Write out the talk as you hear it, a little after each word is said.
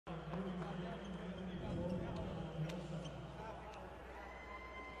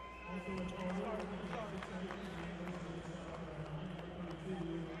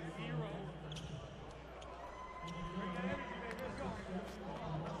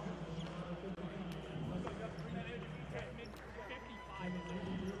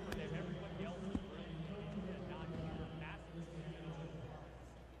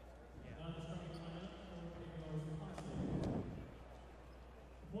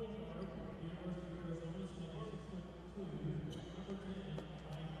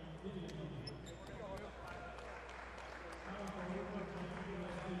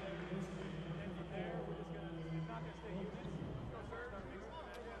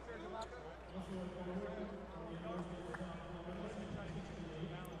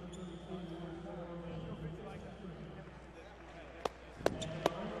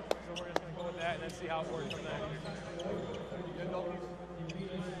And then see how it works from there.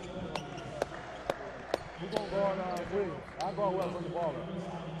 We're going to go on Williams. I'll go well from the ball.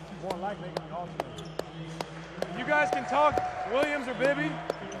 More likely they can alternate. You guys can talk, Williams or Bibby.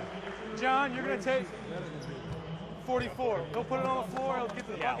 John, you're going to take 44. He'll put it on the floor. He'll get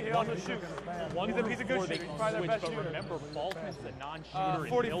to the bucket. He'll also shoot. He's a good shooter. He's probably their best shooter. Remember, Bolton's a non-shooter.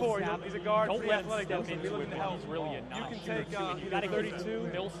 44. He's a guard. Don't pretty let him athletic. step He's into looking it to when help. he's really a non-shooter. You can take You got to 32.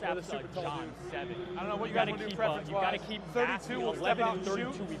 Millsap's John 7. I don't know what you you got guys to want to do keep preference you got to keep 32 will step 11 out and and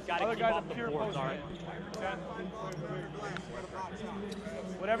 32. shoot. We've got to Other keep guys off are the pure boards. All right.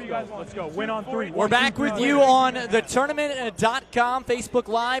 Whatever you guys want. Let's go. Win on 3. We're back with you on the tournament.com, Facebook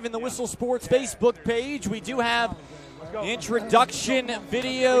Live, and the Whistle Sports Facebook page. We do have introduction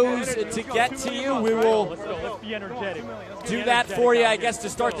videos to get to you. We will Let's be energetic. do that for you, I guess, to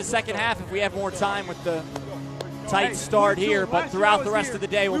start the second half if we have more time with the tight start here. But throughout the rest of the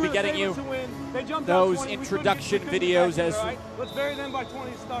day, we'll be getting you those introduction videos as let's bury them by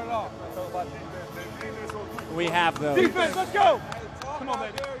 20 to start it off. we have those. Defense, let's go. Come on,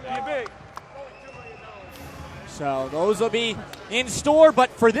 baby. Be big. So those will be in store, but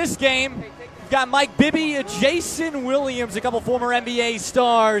for this game, we've got Mike Bibby, Jason Williams, a couple former NBA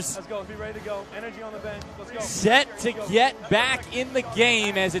stars. Let's go. Be ready to go. Energy on the bench. Let's go. Set to get back in the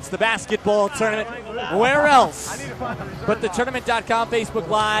game as it's the basketball tournament. Where else but the tournament.com Facebook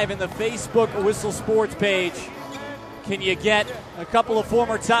Live and the Facebook Whistle Sports page can you get a couple of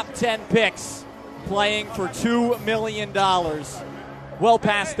former top 10 picks playing for $2 million. Well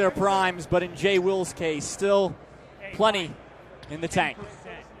past their primes, but in Jay Will's case, still plenty in the tank.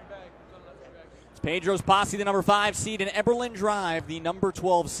 It's Pedro Posse, the number 5 seed, and Eberlein Drive, the number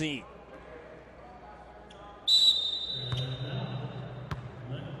 12 seed.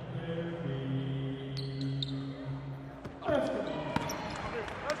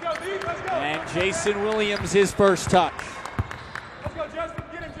 And Jason Williams, his first touch. Let's go, Justin.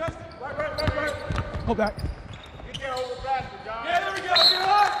 Get him, Justin. Right. Hold back. Get there over faster, John. Yeah, there we go. Get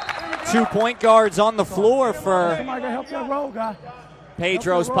up. 2 point guards on the floor for Somebody gotta help that roll, guy.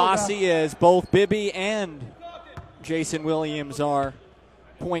 Pedro's Posse, as both Bibby and Jason Williams are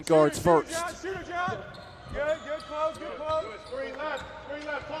point guards first. Shoot it, John. Good close. Screen left,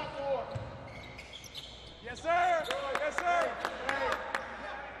 top 4. Yes, sir.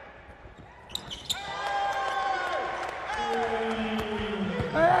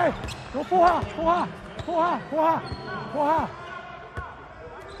 Hey, go full high.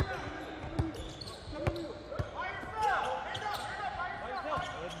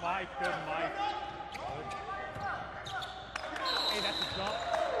 Good Mike. Hey, that's a jump.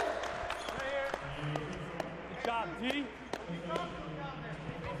 Good job, D.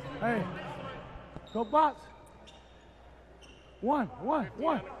 Hey, go box. One.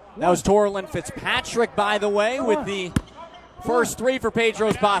 That was Torlin Fitzpatrick, by the way, with the first 3 for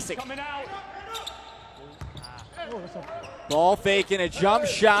Pedro's Posse. Ball faking a jump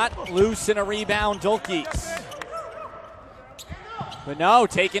shot, loose and a rebound, Dulkes. But no,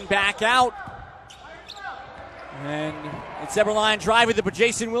 taken back out. And it's Eberlein Drive with it, but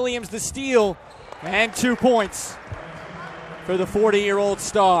Jason Williams the steal. And 2 points for the 40-year-old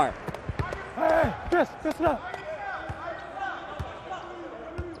star. Hey, fist it up.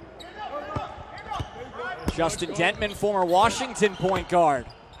 Justin Dentman, former Washington point guard.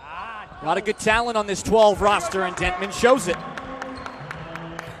 A lot of good talent on this 12 roster, and Dentman shows it.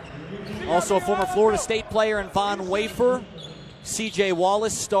 Also a former Florida State player in Von Wafer. C.J.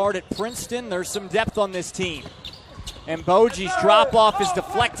 Wallace starred at Princeton. There's some depth on this team. And Boji's drop-off is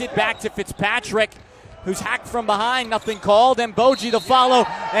deflected back to Fitzpatrick, who's hacked from behind. Nothing called. And Boji the follow,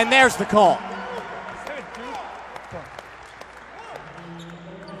 and there's the call.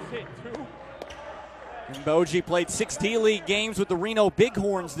 And Boji played 6 T-League games with the Reno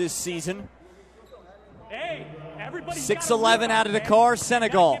Bighorns this season. Hey, 6'11" out of Dakar,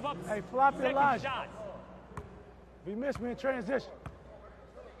 Senegal. Hey, floppy Elijah. If you miss me in transition.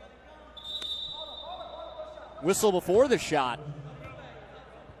 Whistle before the shot.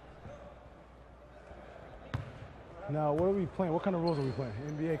 Now, what are we playing? What kind of rules are we playing?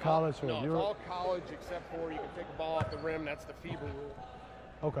 NBA, college, or No, Europe? it's all college except for you can take a ball off the rim. That's the FIBA rule.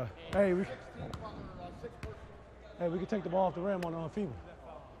 Okay. Hey, we can take the ball off the rim on FIBA.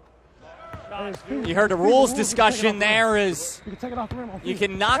 Hey, You heard a rules discussion there is you can take it off the rim on FIBA. you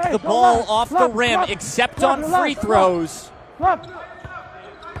can knock the ball off the rim except on free throws, a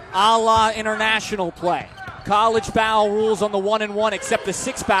la international play. college foul rules on the 1-and-1 except the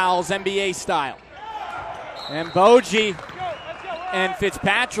 6 fouls NBA style. And Boji and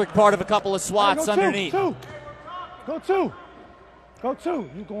Fitzpatrick part of a couple of swats underneath. Go two.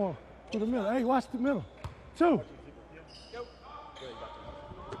 You going to the middle. Hey, watch the middle. 2.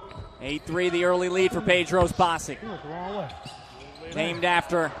 8-3 the early lead for Pedro Posse. He went the wrong way. Named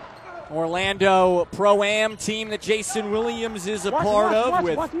after Orlando Pro-Am team that Jason Williams is a part of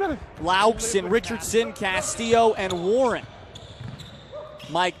with Laux and Richardson, Castillo, and Warren.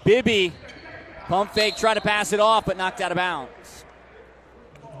 Mike Bibby, pump fake, try to pass it off, but knocked out of bounds.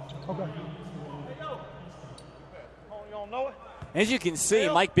 Okay. As you can see,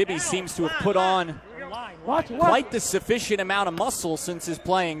 Mike Bibby seems to have put on quite the sufficient amount of muscle since his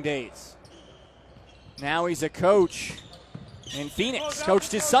playing days. Now he's a coach in Phoenix.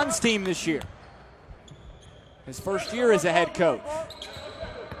 Coached his son's team this year. His first year as a head coach.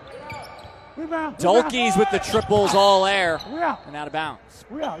 Dulkes with the triples all air and out of bounds.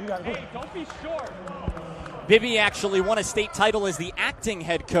 Hey, don't be short. Bibby actually won a state title as the acting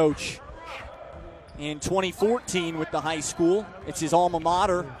head coach in 2014 with the high school. It's his alma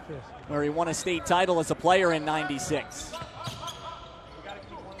mater, where he won a state title as a player in '96.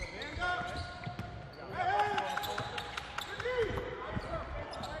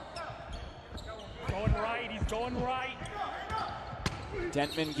 Going right.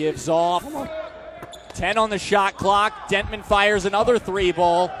 Dentman gives off. 10 on the shot clock. Dentman fires another 3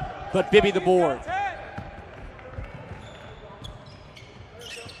 ball, but Bibby the board.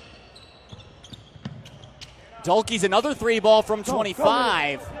 Dulkes another 3 ball from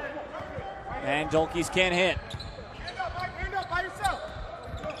 25. And Dulkes can't hit.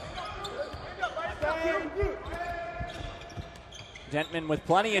 Dentman with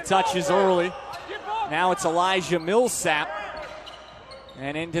plenty of touches early. Now it's Elijah Millsap.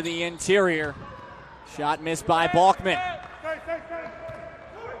 And into the interior. Shot missed by Balkman.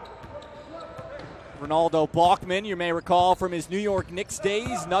 Ronaldo Balkman, you may recall from his New York Knicks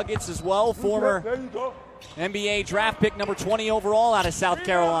days, Nuggets as well, former NBA draft pick number 20 overall out of South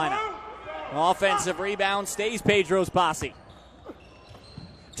Carolina. Offensive rebound stays Pedro Posse.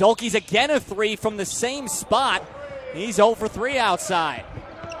 Dulkes again a 3 from the same spot. He's 0 for 3 outside.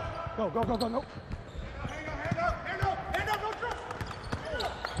 Go.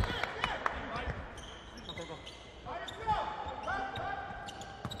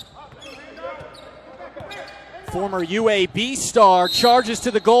 Former UAB star charges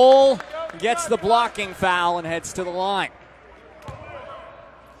to the goal, gets the blocking foul, and heads to the line.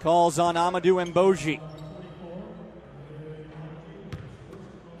 Calls on Amadou Mboji.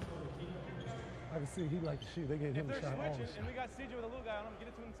 I can see he like to shoot. They gave him a shot on. And we got CJ with a little guy on him. Get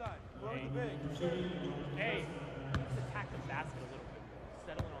it to inside. Hey, let's attack the basket a little bit.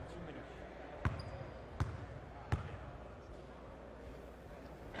 Settling on too many.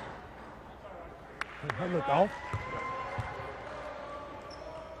 I looked off.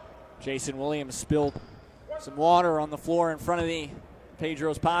 Jason Williams spilled some water on the floor in front of the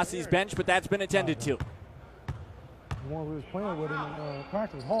Pedro Posse's bench, but that's been attended to. The one we was playing with him in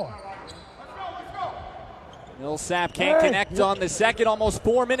practice was hard. Millsap can't connect on the second, almost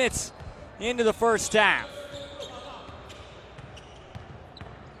 4 minutes into the first half.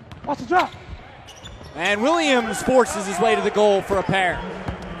 Watch the drop. And Williams forces his way to the goal for a pair.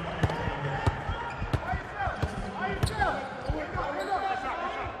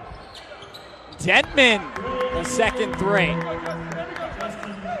 Dentman, the second 3.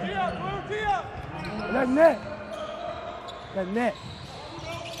 That net.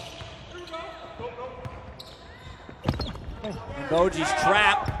 Mboji's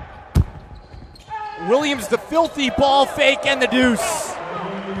trap. Williams the filthy ball fake and the deuce.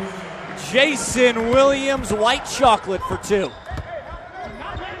 Jason Williams, white chocolate for 2.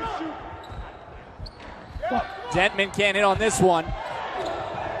 Dentman can't hit on this one.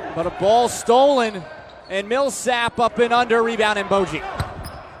 But a ball stolen, and Millsap up and under, rebound Mboji.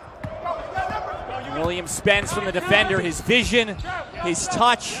 Williams spends from the defender. His vision, his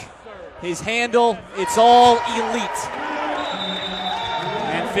touch, his handle, it's all elite.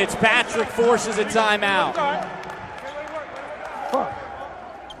 And Fitzpatrick forces a timeout.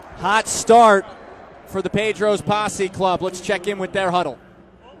 Hot start for the Pedro Posse club. Let's check in with their huddle.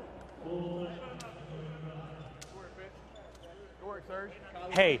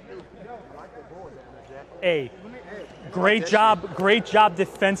 Hey, Great job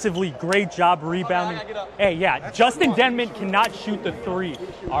defensively. Great job rebounding. Hey, yeah, Justin Denman cannot shoot the three.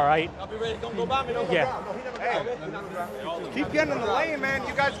 All right. Yeah. Keep getting in the lane, man.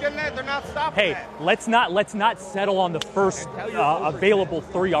 You guys getting that? They're not stopping. Hey, let's not settle on the first available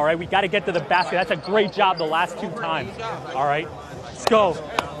three. All right. We got to get to the basket. That's a great job the last 2 times. All right. Let's go.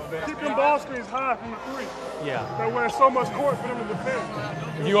 Keep them ball screens high from the three. Yeah. That way so much court for them to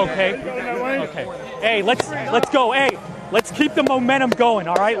defend. You okay? Okay. Hey, let's go. Hey, let's keep the momentum going.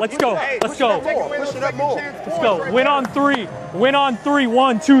 All right. Let's go. Let's go. Push it up more. Let's go. Win on 3. Win on 3.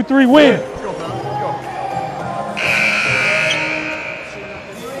 1, 2, 3. Win.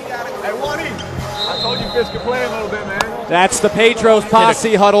 Hey, Wani. I told you Fish could play a little bit, man. That's the Pedro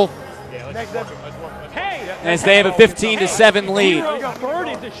Posse huddle as they have a 15-7 lead. Bird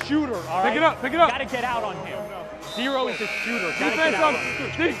is a shooter. All right. Pick it up. Got to get out on him. 0 is a shooter. Got to get out.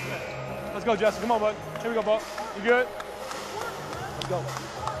 Let's go, Justin. Come on, bud. Here we go, bud. You good? Let's go.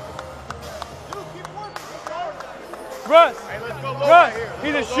 Russ. Hey, let's go low Russ. right here.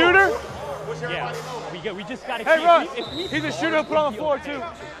 He's a shooter. Yeah. We just got to Hey, keep. Russ. If He's a shooter. He'll put on the floor, too.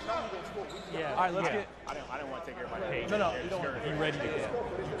 Yeah. All right, let's get. I didn't want to take everybody. No. Be ready to go.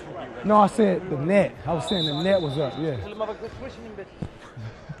 No, I said the net. I was saying the net was up, yeah.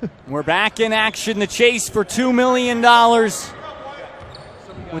 We're back in action. The chase for $2 million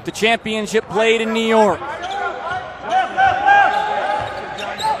with the championship played in New York.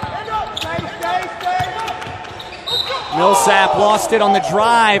 Millsap lost it on the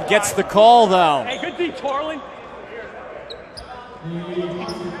drive. Gets the call, though. Hey, good D, Torlin.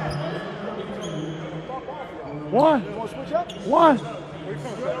 One.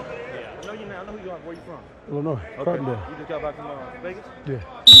 Where you from? Illinois. Carpenter. You just got back from Vegas? Yeah.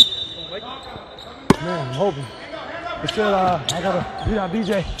 Man, I'm hoping. They said I gotta beat out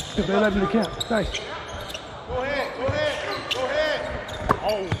DJ if they let me to camp. Thanks. Go ahead.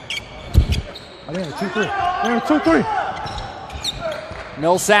 I think it's 2-3. Yeah, 2-3.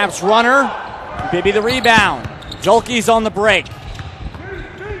 Millsap's runner. Bibby the rebound. Jolke's on the break.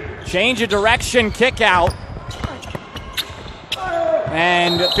 Change of direction, kick out.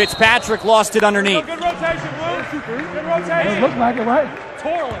 And Fitzpatrick lost it underneath. Good rotation, Blue. Good It rotation. looks like it, right?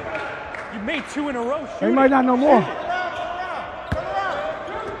 Torlin, you made 2 in a row. They might not know more.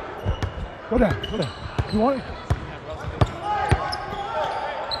 Go down. You want it?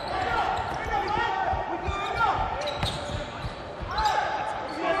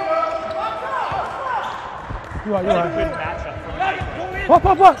 You're right. Good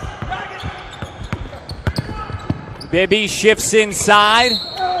matchup. What? Bibby shifts inside.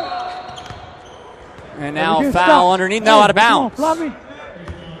 And now We a can't foul stop. underneath. No, out of bounds. Come on, floppy.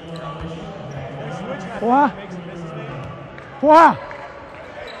 Why?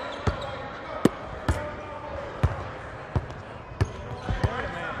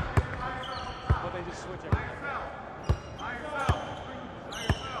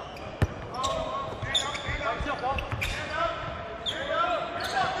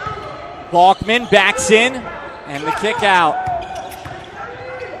 Balkman backs in, and the kick out.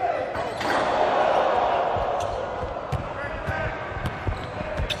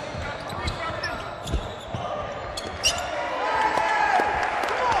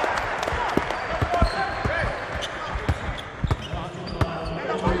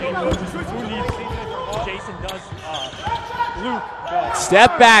 Jason does. Luke does.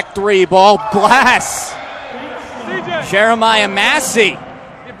 Step back 3 ball blast. CJ. Jeremiah Massey.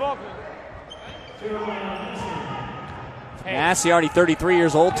 Get Balkman. Massey already 33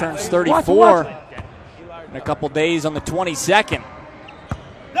 years old, turns 34 in a couple days on the 22nd.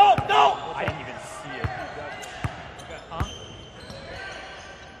 No! I didn't even see it.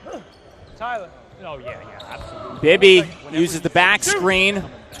 Huh? Tyler. Oh, yeah, absolutely. Bibby uses the back screen.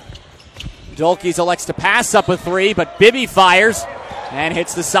 Dolkes elects to pass up a 3, but Bibby fires and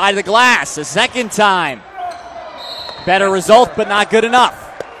hits the side of the glass a second time. Better result, but not good enough.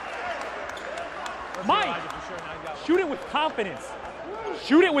 Mike, shoot it with confidence.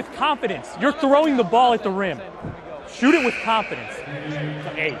 Shoot it with confidence. You're throwing the ball at the rim. Shoot it with confidence.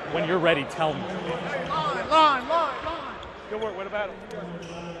 Hey, when you're ready, tell me. Line. Good work. What about him?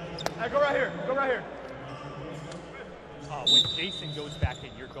 Hey, go right here. When Jason goes back in,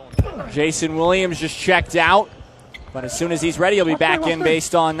 you're going. Jason Williams just checked out, but as soon as he's ready, he'll be back in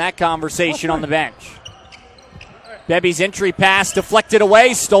based on that conversation on the bench. Bibby's entry pass deflected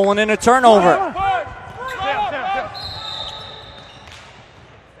away, stolen in a turnover.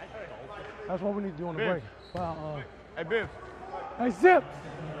 That's what we need to do on the break. Hey, Biv. Hey, Zip.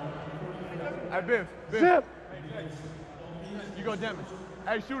 Hey, Biv. Zip. You go damage.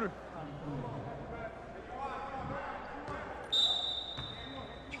 Hey, shooter.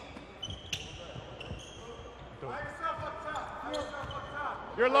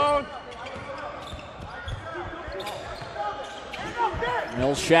 You're alone.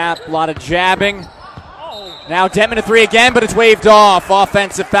 Millsap, a lot of jabbing. Now Denman to three again, but it's waved off.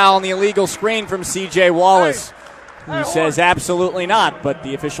 Offensive foul on the illegal screen from C.J. Wallace, who says absolutely not, but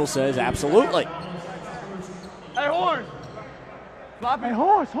the official says absolutely. Hey, Horn. Floppy. Hey,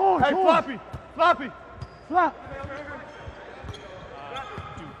 horse. Hey, Floppy. Floppy. Flop.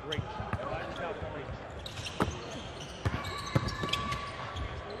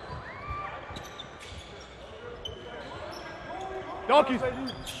 Donkeys. Travel.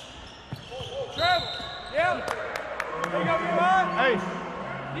 Yeah. You got me on? Hey.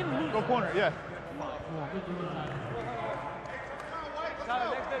 Go corner, yeah.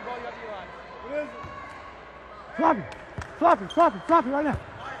 Floppy right now.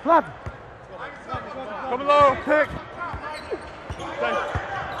 Floppy. Come low, pick.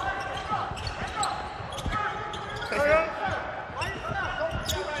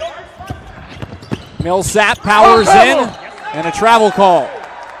 Millsap powers in, and a travel call.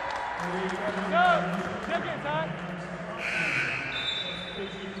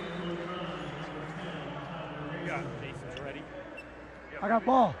 I got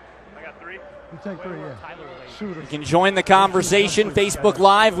ball. I got 3. You take 3, yeah. Shooter. You can join the conversation. Facebook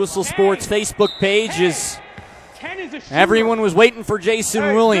Live, Whistle Sports Facebook page is. 10 is a shooter. Everyone was waiting for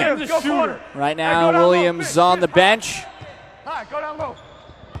Jason Williams. Go corner. Right now, Williams on the bench, All right, go down low.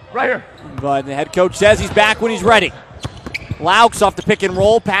 Right here. but the head coach says he's back when he's ready. Laux off the pick and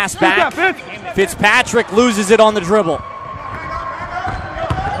roll, pass back. Fitzpatrick loses it on the dribble.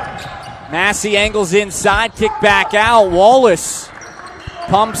 Massey angles inside, kick back out. Wallace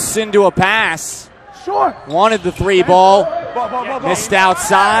pumps into a pass. Short. Wanted the 3 ball, missed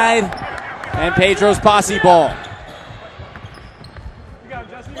outside, and Pedro's Posse ball.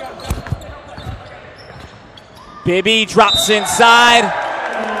 Bibby drops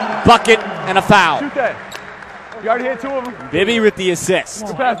inside, bucket, and a foul. Shoot that. You already hit 2 of them. Bibby with the assist.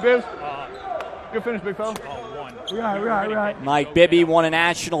 Good pass, Bibbs. Good finish, big fella. We right. Mike Bibby won a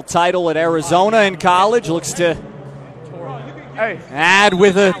national title at Arizona in college. Looks to add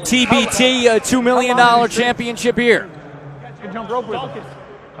with a TBT a $2 million championship here. You can jump rope with him.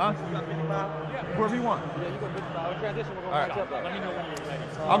 Huh? Whoever you want. All right.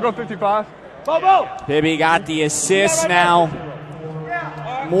 I'll go 55. Bibby got the assist now.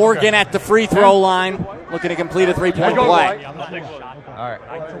 Morgan at the free throw line, looking to complete a 3-point play. All right.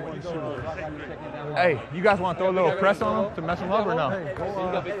 Hey, you guys want to throw a little press on him to mess him up or no?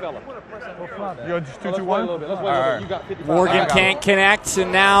 You're just 2-2-1? All right. Morgan can't connect,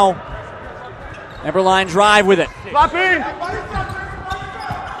 and now Eberlein drive with it. Floppy!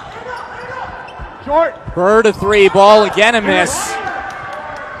 Short. Bird a 3 ball, again a miss.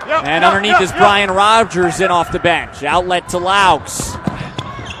 And underneath is Brian Rogers in off the bench. Outlet to Laux.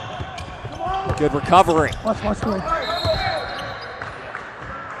 Good recovery. Watch.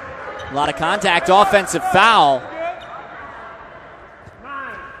 A lot of contact, offensive foul.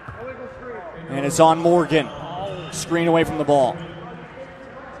 And it's on Morgan. Screen away from the ball.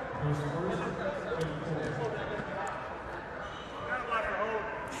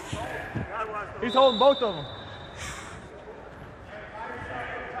 He's holding both of them.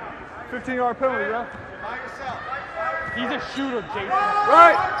 15-yard penalty, bro. He's a shooter, Jason.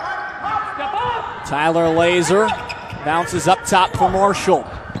 Right. Step up. Tyler Laser bounces up top for Marshall.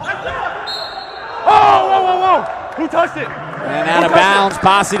 Whoa. Who touched it? And out of bounds.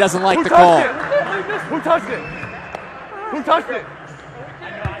 Posse doesn't like the call. Who touched it? Who touched it?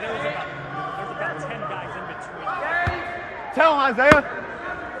 There's about 10 guys in between. Tell him, Isaiah.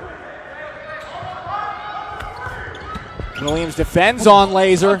 Williams defends on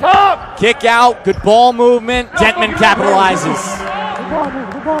Laser. Top. Kick out. Good ball movement. Detman capitalizes.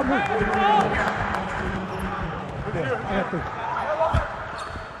 Good ball move.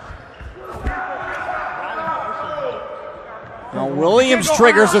 Now Williams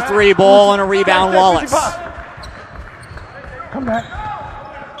triggers a 3 ball and a rebound. Wallace. Come back.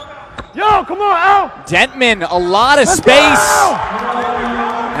 Yo, come on, Al. Detman, a lot of space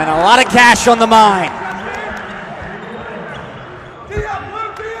and a lot of cash on the mind.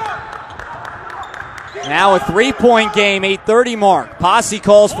 Now a 3-point game, 8:30 mark. Posse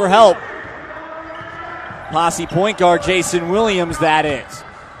calls for help. Posse point guard Jason Williams, that is.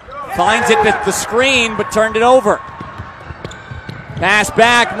 Finds it with the screen, but turned it over. Pass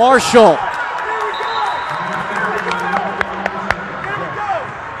back, Marshall.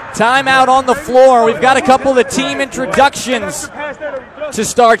 Timeout on the floor. We've got a couple of team introductions to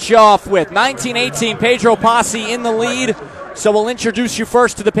start you off with. 19-18, Pedro Posse in the lead. So we'll introduce you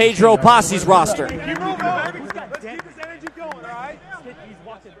first to the Pedro Posse's roster. Keep moving, baby. Let's keep this energy going, all right? he's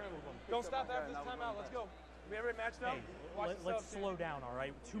walking. Don't stop after this timeout. Let's go. We ever matched up? Hey, let's slow down, all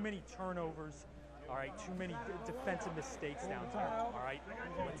right? Too many turnovers. All right, too many defensive mistakes down here. All right,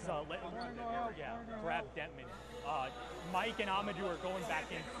 let's grab Dentman. Mike and Amadou are going back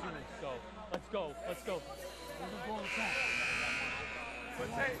in soon, so let's go.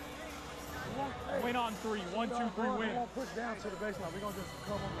 Win on 3. 1, 2, 3, win. We won't push down to the baseline. We're gonna just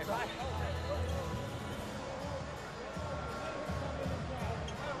come on the side.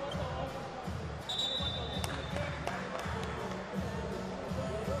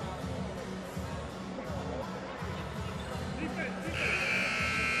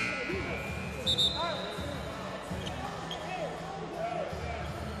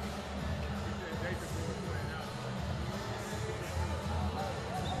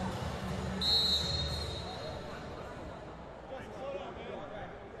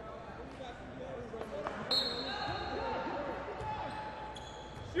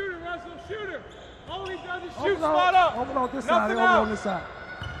 Shooter. All he does is shoot spot up. Open on this side. Open on this side.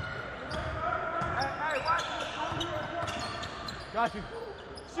 Got you.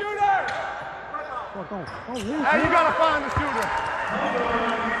 Shooter. Hey, you gotta find the shooter.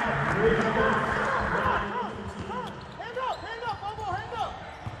 Hand up, Bobo, hand up.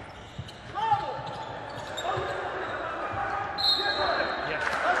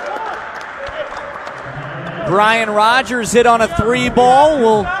 Brian Rogers hit on a 3 ball.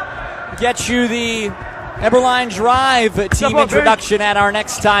 We'll get you the Eberlein Drive team introduction at our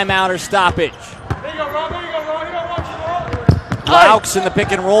next timeout or stoppage. There you go, Ron. He don't watch the ball. Laux in the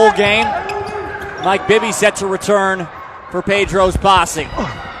pick and roll game. Mike Bibby set to return for Pedro's Posse.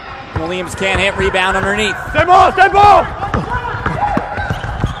 Williams can't hit, rebound underneath. Stay ball!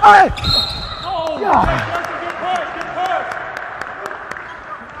 Hey! Oh, God. Good pass.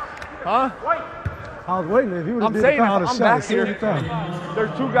 Huh? I was waiting. If he would have I'm did saying the foul, I'm back here. the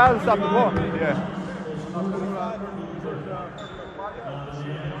There's 2 guys that stop the ball. Yeah.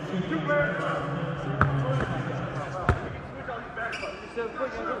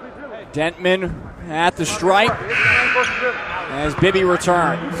 Dentman at the stripe as Bibby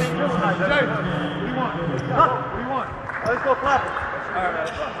returns. Let's go clap it.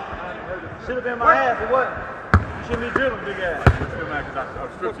 Should have been my ass. It wasn't. You shouldn't be dribbling, big ass.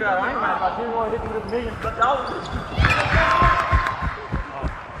 I ain't mad about you. You want to hit me with $1 million.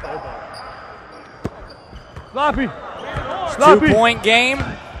 Sloppy. 2-point game.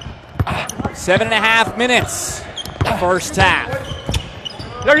 7.5 minutes. First half.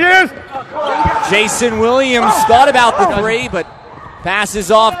 There he is. Jason Williams thought about the 3, but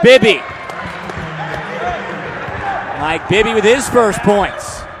passes off Bibby. Mike Bibby with his first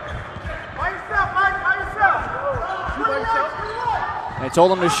points. They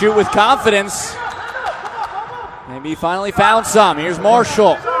told him to shoot with confidence. Maybe he finally found some. Here's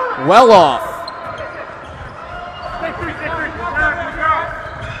Marshall. Well off.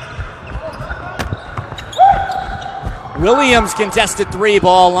 Williams contested 3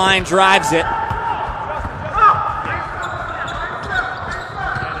 ball line, drives it.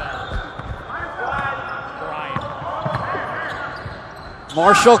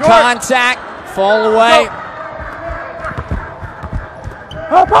 Marshall contact, fall away.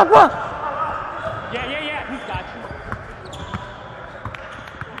 Up. Yeah, he's got you.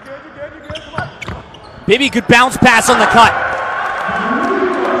 You good, come on. Bibby could bounce pass on the cut.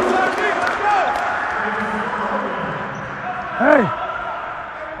 Hey.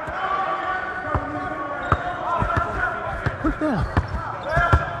 Push down.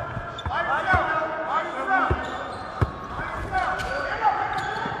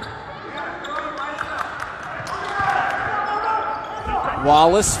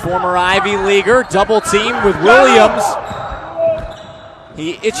 Wallace, former Ivy Leaguer, double team with Williams.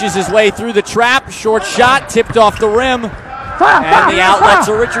 He itches his way through the trap. Short shot, tipped off the rim. And the outlet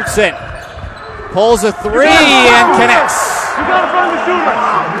to Richardson. Pulls a 3 and connects.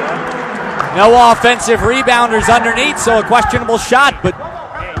 No offensive rebounders underneath, so a questionable shot, but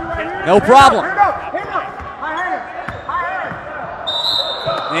no problem.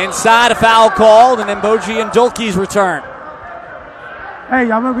 Inside, a foul called, and Mboji and Dulke's return. Hey,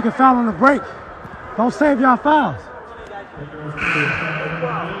 y'all remember we can foul on the break. Don't save y'all fouls.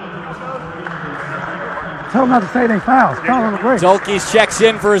 Tell them not to say they fouls. Foul on the break. Dulke's checks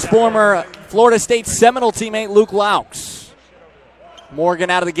in for his former Florida State Seminole teammate Luke Laux. Morgan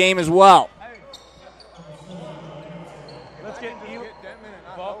out of the game as well. Let's get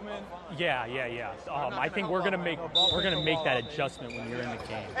Buckman. Yeah. I think we're gonna make that adjustment when you're in the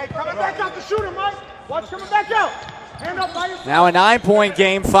game. Hey, coming back out the shooter, Mike. Watch coming back out. Hand up by yourself. Now a 9-point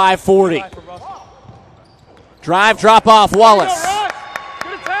game, 5:40. Drive, drop off, Wallace.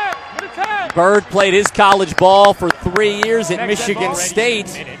 Bird played his college ball for 3 years at Michigan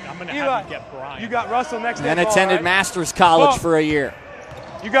State. Eli, you got Russell next dead And ball. attended Right? Masters College for a year.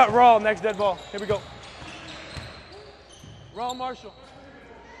 You got Raw next dead ball. Here we go. Raw Marshall.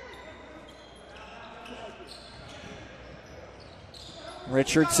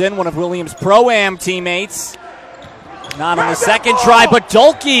 Richardson, one of Williams' Pro-Am teammates. Not on the second try, but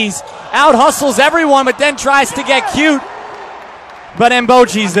Dolkey's out-hustles everyone, but then tries to get cute. But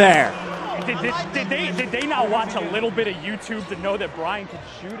Mboji's there. Did they not watch a little bit of YouTube to know that Brian could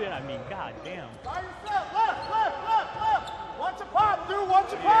shoot it? I mean, god damn. Left. Watch your pop, dude.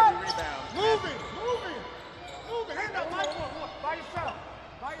 Watch your pop. Moving. Hand up, Mike. By yourself.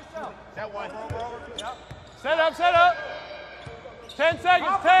 That one. Yep. Set up. 10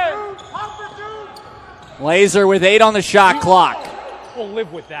 seconds, 10. Laser with 8 on the shot clock. We'll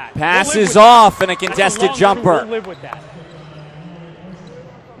live with that. Passes off and a contested jumper. We'll live with that.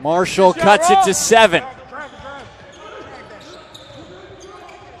 Marshall cuts it to 7.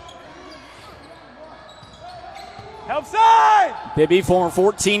 Help side. Bibby, former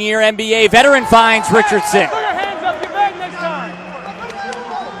 14-year NBA veteran, finds Richardson. Put your hands up, get back next time.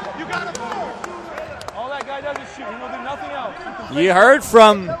 You got it. All that guy does is shoot. He will do nothing else. You heard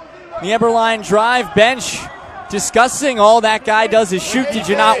from the Eberlein Drive bench discussing all that guy does is shoot. Did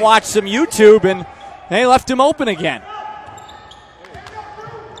you not watch some YouTube? And they left him open again.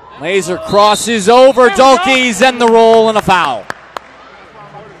 Laser crosses over Dolkey's and the roll and a foul.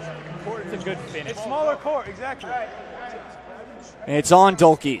 It's a good finish. It's smaller court, exactly. It's on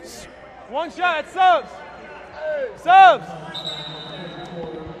Dolkey's. One shot, subs. Subs.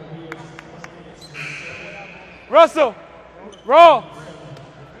 Russell. Roll.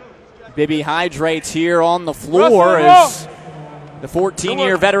 Bibby hydrates here on the floor as the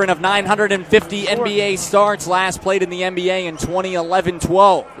 14-year veteran of 950 NBA starts, last played in the NBA in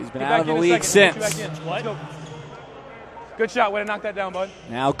 2011-12. He's been out of the league since. Good shot. Way to knock that down, bud.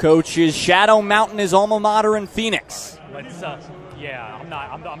 Now coaches Shadow Mountain, his alma mater in Phoenix. Let's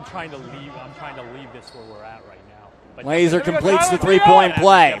I'm trying to leave. I'm trying to leave this where we're at right now. But Laser completes the three-point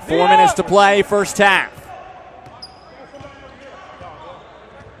play. 4 minutes to play, first half.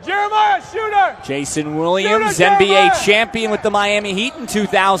 Jeremiah, shooter. Jason Williams, NBA champion with the Miami Heat in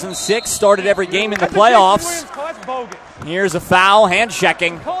 2006, started every game in the playoffs. Here's a foul, hand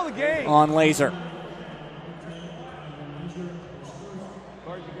checking on Laser.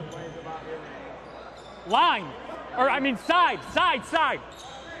 Line, side.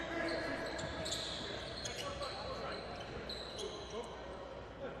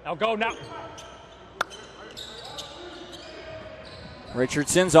 Now go now.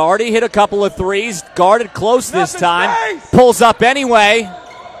 Richardson's already hit a couple of threes, guarded close this time, pulls up anyway,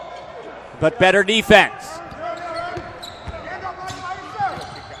 but better defense.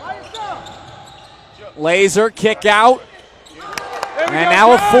 Laser kick out, and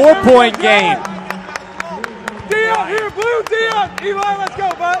now a 4-point game. Dion, here, blue, Dion. Eli, let's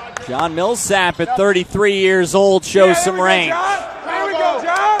go, bud. John Millsap at 33 years old shows some range. Here we go,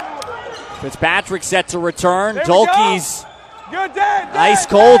 John. Fitzpatrick set to return. Dolkey's Good day. ice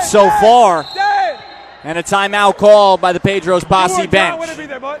cold so far. And a timeout called by the Pedro Posse bench.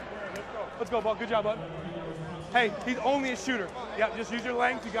 Let's go, bud. Good job, bud. Hey, he's only a shooter. Yeah, just use your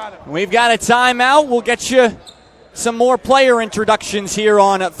length. You got it. We've got a timeout. We'll get you some more player introductions here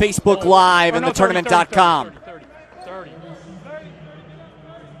on Facebook Live and thetournament.com. 30.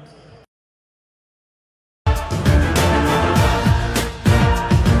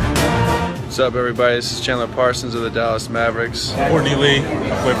 What's up, everybody? This is Chandler Parsons of the Dallas Mavericks. Courtney Lee,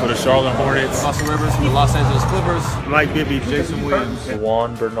 I play for the Charlotte Hornets. Austin Rivers from the Los Angeles Clippers. Mike Bibby, Jason Williams.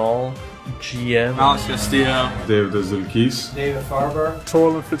 Juan Bernal, GM. Alex Castillo. David Zilkis. David Farber.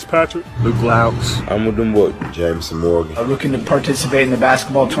 Torlin Fitzpatrick. Luke Louts. I'm with them boys. Jameson Morgan. I'm looking to participate in the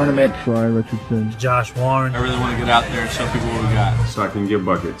basketball tournament. Brian Richardson. Josh Warren. I really want to get out there and show people what we got. So I can get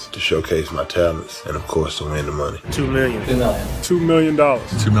buckets. To showcase my talents and, of course, to win the money. $2 million. $2 million.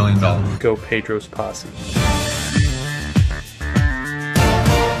 $2 million. Go Pedro's Posse.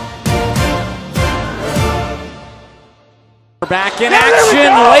 Back in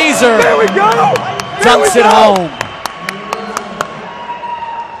action, Laser. There we go. Dunks it home.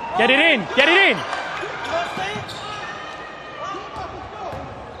 Get it in.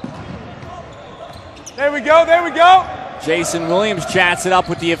 There we go. Jason Williams chats it up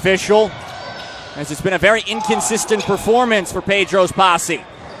with the official, as it's been a very inconsistent performance for Pedro's Posse.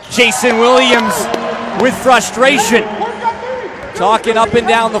 Jason Williams with frustration, talking up and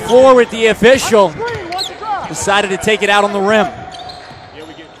down the floor with the official. Decided to take it out on the rim.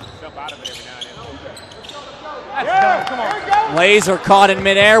 Laser caught in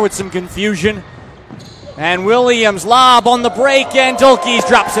midair with some confusion. And Williams lob on the break, and Dulkes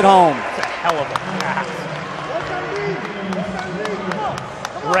drops it home. That's a hell of a pass.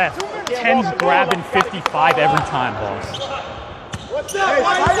 Ref, 10's grabbing 55 every time, boss. What's up,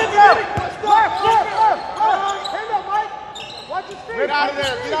 Get out of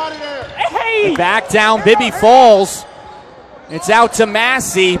there, get out of there. Hey! Back down, Bibby falls. It's out to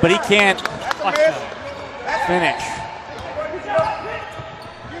Massey, but he can't finish.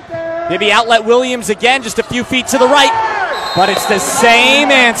 Bibby outlet Williams again, just a few feet to the right, but it's the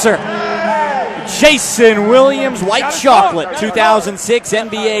same answer. Jason Williams, white chocolate, 2006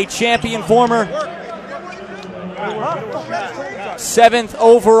 NBA champion, former 7th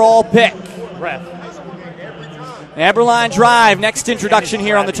overall pick. Ref. Eberlein drive, next introduction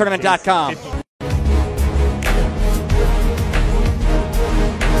here on the tournament.com.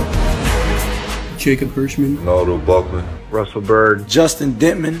 Jacob Hirschman, Naldo Buckman, Russell Bird, Justin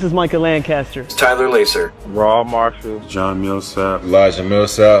Dentman, This is Micah Lancaster, Tyler Lacer, Raw Marshall, John Millsap, Elijah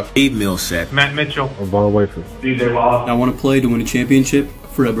Millsap, Abe Millsap, Matt Mitchell, Von Wafer. DJ Wallace. I want to play to win a championship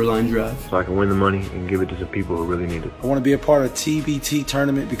for Eberlein Drive. So I can win the money and give it to the people who really need it. I want to be a part of TBT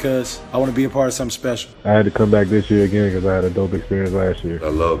tournament because I want to be a part of something special. I had to come back this year again because I had a dope experience last year. I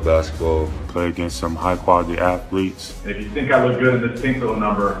love basketball. Play against some high-quality athletes. If you think I look good in this pink little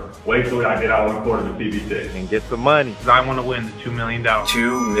number, wait till I get out 1/4 of the TBT. And get some money. I want to win the $2 million.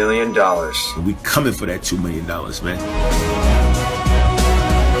 $2 million. We coming for that $2 million, man.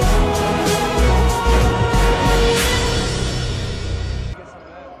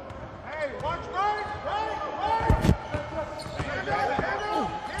 Hey, watch right.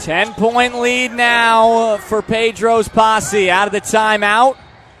 10-point lead now for Pedro's Posse out of the timeout.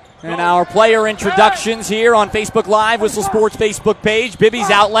 And our player introductions here on Facebook Live, Whistle Sports Facebook page. Bibby's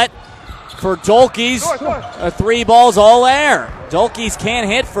outlet for Dulkes. 3 balls all air. Dulkes can't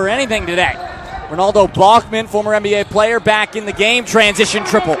hit for anything today. Ronaldo Bachman, former NBA player, back in the game. Transition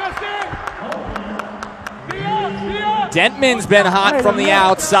triple. Dentman's been hot from the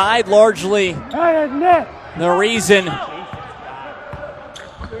outside, largely the reason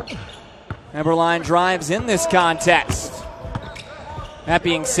Eberlein drives in this contest. That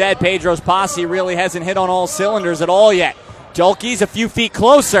being said, Pedro's Posse really hasn't hit on all cylinders at all yet. Dulkes a few feet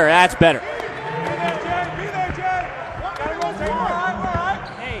closer. That's better.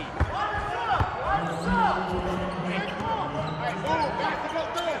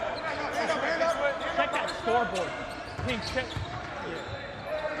 Check that scoreboard.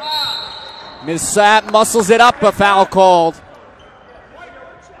 Millsap muscles it up, a foul called.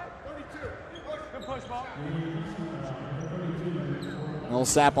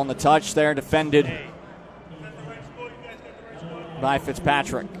 Millsap on the touch there, defended by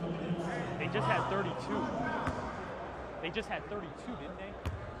Fitzpatrick. They just had 32. They just had 32, didn't they?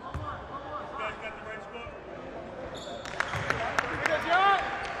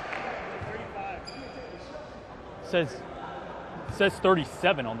 Says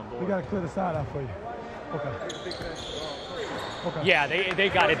 37 on the board. We got to clear the side out for you. Okay. Yeah, they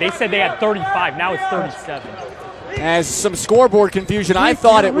got it. They said they had 35. Now it's 37. As some scoreboard confusion, I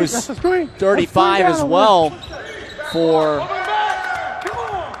thought it was 35 as well for...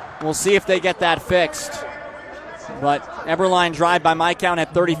 We'll see if they get that fixed. But Eberlein drive by my count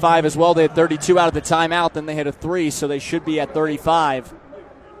at 35 as well. They had 32 out of the timeout. Then they hit a 3, so they should be at 35.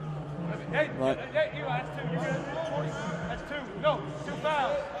 But That's 2. No, 2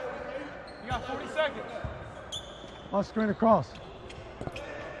 fouls. You got 40 seconds. I'll screen across.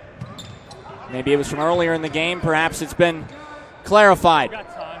 maybe it was from earlier in the game. Perhaps it's been clarified.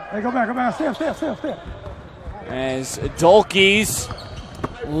 Hey, go back. Stay up. As Dulkes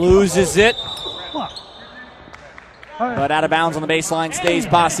loses it. But out of bounds on the baseline, stays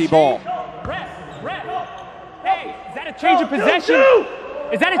Posse ball. Hey, is that a change of possession?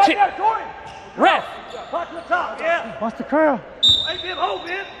 Is that a change? Ref. Watch the crowd. Hey, Bib, hold,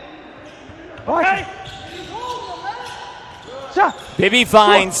 Bib. Okay. Shot. Bibby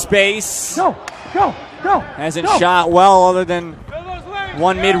finds space. Go. Hasn't shot well other than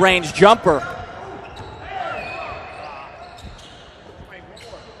one mid-range jumper.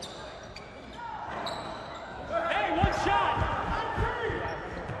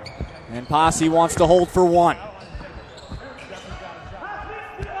 And Posse wants to hold for one.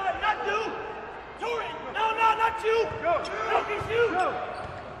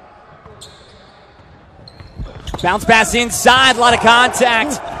 Bounce pass inside, a lot of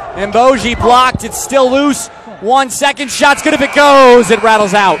contact. And Boji blocked, it's still loose. 1 second, shot's good if it goes. It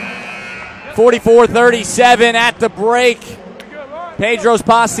rattles out. 44-37 at the break. Pedro's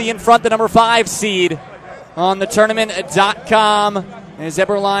Posse in front, the number 5 seed. on the tournament.com as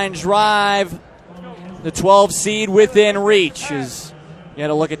Eberlein drive, the 12 seed within reach. As you had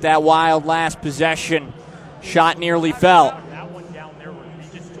a look at that wild last possession. Shot nearly fell. That one down there where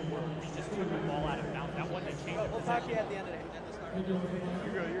he just took the ball out of bounds. That one that changed the possession.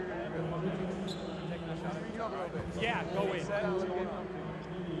 Yeah, go in.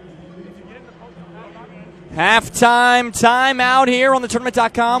 Halftime timeout here on the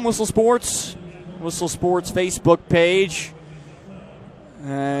tournament.com Whistle Sports Facebook page.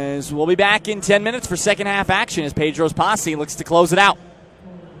 As we'll be back in 10 minutes for second half action as Pedro Posse looks to close it out.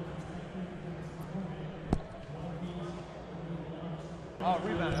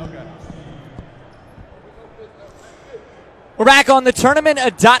 We're back on the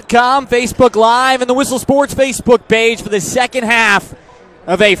tournament.com Facebook Live and the Whistle Sports Facebook page for the second half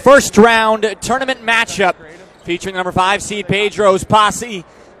of a first round tournament matchup featuring the number 5 seed Pedro Posse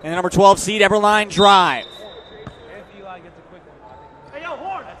and the number 12 seed Eberlein Drive. Hey, yo,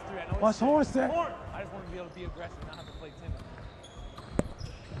 Horn! What's Horn say? Horn! I just want to be able to be aggressive, not have to play timid.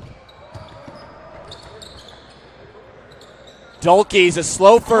 Dolke's a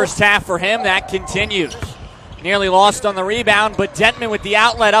slow first half for him. That continues. Nearly lost on the rebound, but Dentman with the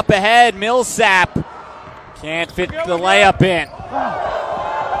outlet up ahead. Millsap can't fit the layup in.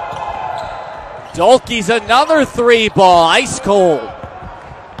 Dolke's another 3 ball, ice cold.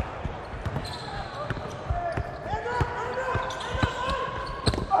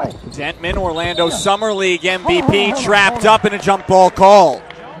 Dentman, Orlando Summer League MVP, trapped up in a jump ball call.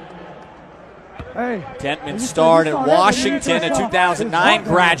 Dentman starred at Washington, a 2009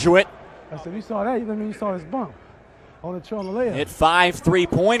 graduate. I said, you saw that, you mean you saw his bump on the trailer layup. Hit 5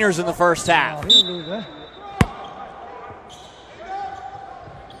 3-pointers in the first half. He didn't lose that.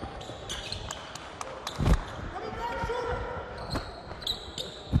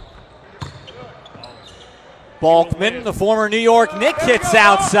 Balkman, the former New York Knick, hits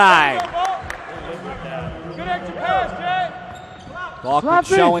outside. Good extra pass, Jay! Balkman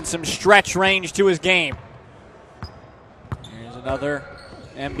showing some stretch range to his game. Here's another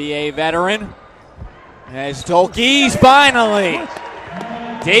NBA veteran. As Dolke's finally.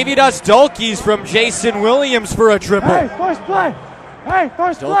 Davidas Dolke's from Jason Williams for a triple. Hey, first play. Hey,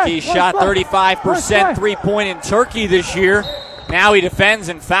 first play. Dolke shot 35% three-point in Turkey this year. Now he defends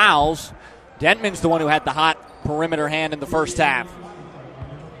and fouls. Dentman's the one who had the hot perimeter hand in the first half.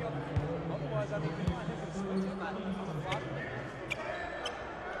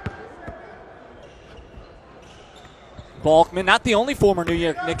 Balkman, not the only former New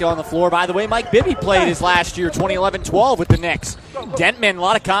York Knick on the floor, by the way. Mike Bibby played his last year, 2011-12, with the Knicks. Dentman, a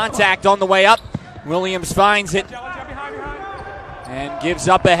lot of contact on the way up. Williams finds it and gives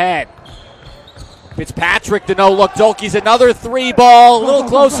up ahead. Fitzpatrick, the no-look. Dolke's another 3 ball, a little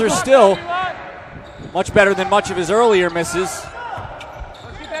closer still. Much better than much of his earlier misses.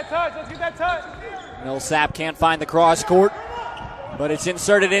 Let's get that touch, let's get that touch! Millsap can't find the cross court, but it's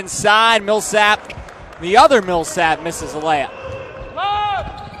inserted inside. Millsap, the other Millsap, misses a layup.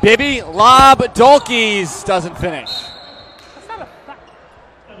 Lob! Bibby, lob, Dolke's doesn't finish. That's not a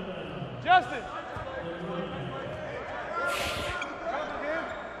Justin!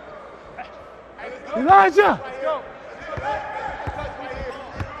 Elijah! Let's go!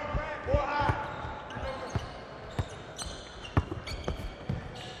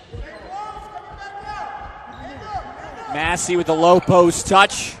 Massey with the low post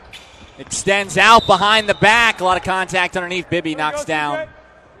touch. Extends out behind the back. A lot of contact underneath. Bibby knocks down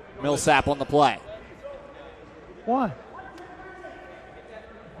Millsap on the play. One.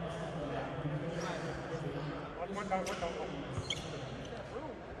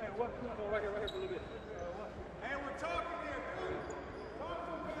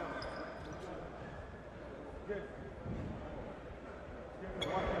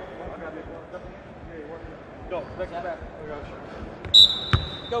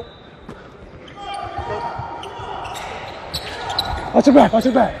 Go. Watch your back, watch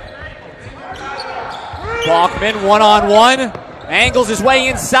your back. Balkman one-on-one. Angles his way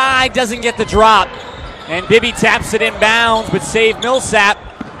inside, doesn't get the drop. And Bibby taps it in bounds, but saved Millsap.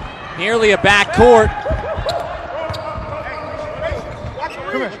 Nearly a back court.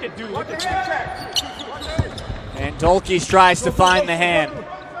 And Dolke tries to find the hand.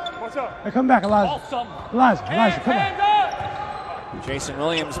 Hey, come back, Elijah. Elijah, come back. Jason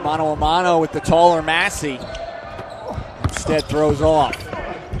Williams mano-a-mano with the taller Massey. Instead throws off.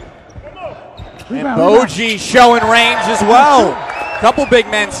 And Boji showing range as well. Couple big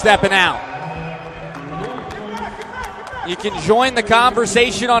men stepping out. You can join the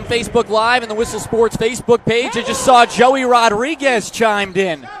conversation on Facebook Live and the Whistle Sports Facebook page. I just saw Joey Rodriguez chimed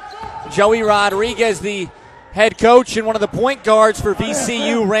in. Joey Rodriguez, the head coach and one of the point guards for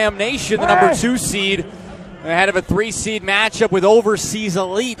VCU Ram Nation, the number 2 seed, ahead of a 3 seed matchup with Overseas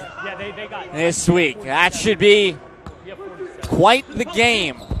Elite this week. That should be quite the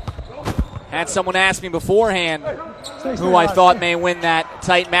game. Had someone ask me beforehand who I thought may win that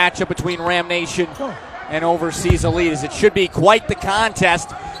tight matchup between Ram Nation and Overseas Elite, as it should be quite the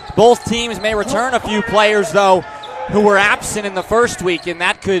contest. Both teams may return a few players, though, who were absent in the first week, and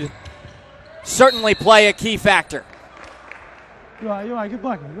that could certainly play a key factor. You're right, good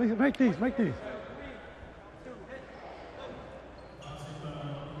luck. Make these.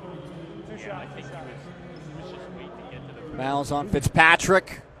 Fouls on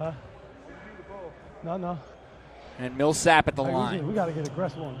Fitzpatrick. No. And Millsap at the line. We got to get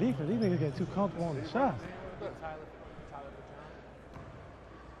aggressive on defense. These niggas get too comfortable on the shot.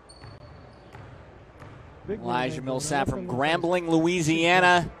 Elijah Millsap from Grambling,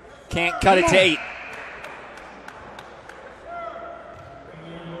 Louisiana. Can't cut it to 8.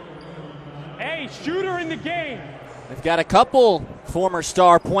 Hey, shooter in the game. They've got a couple former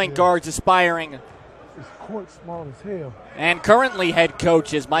star point guards aspiring. This court's small as hell. And currently head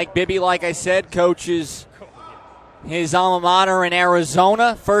coaches. Mike Bibby, like I said, coaches his alma mater in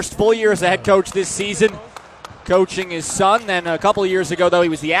Arizona. First full year as a head coach this season, coaching his son. Then a couple of years ago, though, he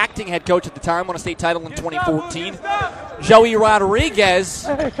was the acting head coach at the time, won a state title in 2014. Joey Rodriguez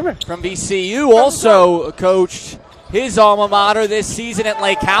from VCU also coached his alma mater this season at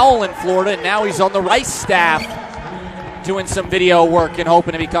Lake Howell in Florida, and now he's on the Rice staff doing some video work and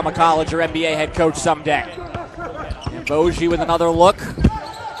hoping to become a college or NBA head coach someday. And Bogie with another look.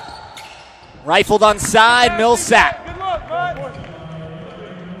 Rifled on side, Millsap.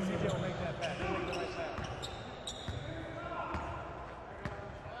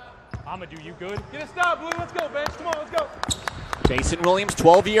 Amadou, you good? Get a stop, Blue. Let's go, bench. Come on, let's go. Jason Williams,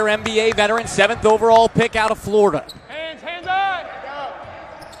 12-year NBA veteran, 7th overall pick out of Florida. Hands high.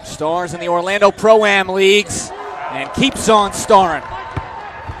 Stars in the Orlando Pro-Am Leagues and keeps on starring.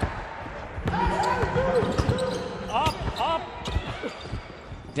 Up.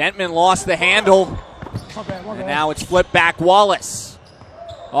 Dentman lost the handle, and now it's flipped back Wallace.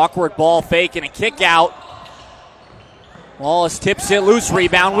 Awkward ball fake and a kick out. Wallace tips it loose,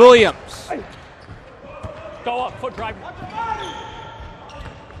 rebound Williams. Go up, foot drive.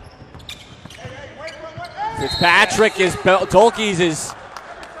 Fitzpatrick is, Tolkes is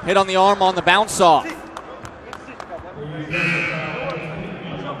hit on the arm on the bounce off.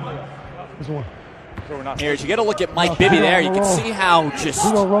 Here, as you get a look at Mike Bibby there, you can see how just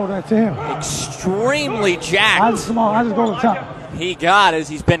extremely jacked he got as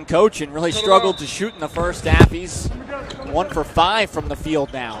he's been coaching. Really struggled to shoot in the first half. He's 1 for 5 from the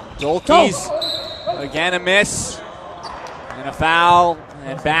field now. Dolkey's again a miss and a foul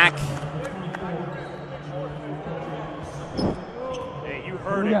and back. Hey, you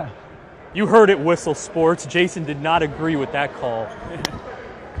heard it. You heard it, Whistle Sports. Jason did not agree with that call.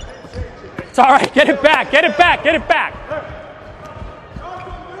 It's all right. Get it back.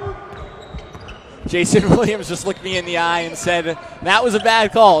 Jason Williams just looked me in the eye and said, that was a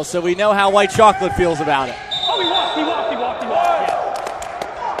bad call, so we know how White Chocolate feels about it. Oh, he walked.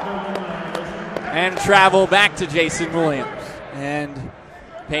 Yeah. And travel back to Jason Williams and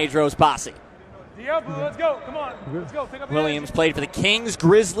Pedro's Posse. Let's go. Come on. Let's go. Pick up Williams played for the Kings,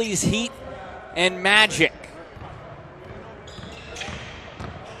 Grizzlies, Heat, and Magic.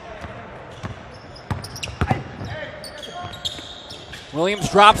 Williams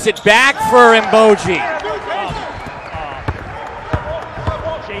drops it back for Mboji.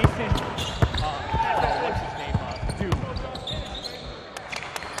 Jason, what's his name? Dude.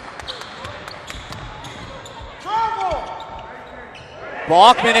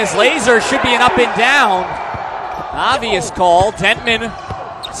 Balkman, his laser should be an up and down. Obvious call. Dentman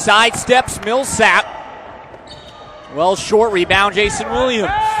sidesteps Millsap. Well short, rebound Jason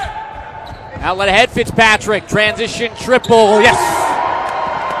Williams. Outlet ahead, Fitzpatrick. Transition triple, yes.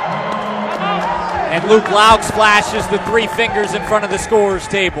 And Luke Lauk splashes the 3 fingers in front of the scorer's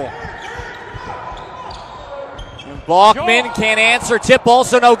table. And Balkman can't answer. Tip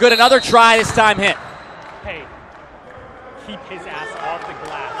also no good. Another try, this time hit. Hey, keep his ass off the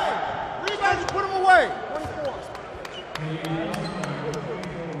glass. Rebound, put him away.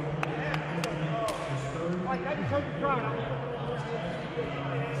 24.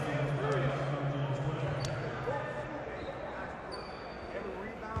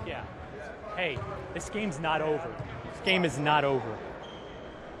 Yeah. Hey, this game's not over. This game is not over.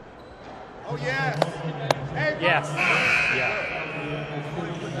 Oh, yes. Hey, yes. Yeah.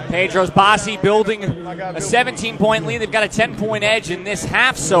 Pedro Posse building a 17-point lead. They've got a 10-point edge in this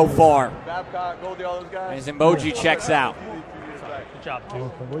half so far. As Emoji checks out. Good job.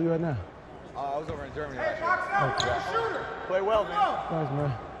 Where you at now? I was over in Germany last year. Play well, man. Thanks,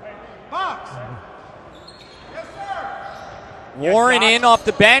 man. Box. Yes, sir. Warren in off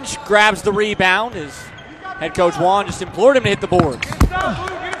the bench, grabs the rebound as head coach Juan just implored him to hit the boards.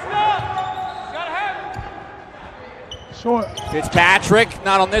 Short. Fitzpatrick,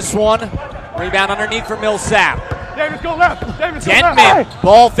 not on this one. Rebound underneath for Millsap. Davis, go left. Davis, go Denman, left.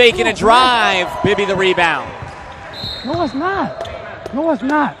 ball faking a drive. Bibby the rebound. No, it's not. No, it's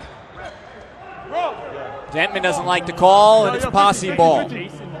not. Denman doesn't like the call, and it's Posse ball.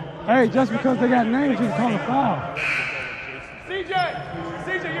 Hey, just because they got names, you can call a foul. CJ,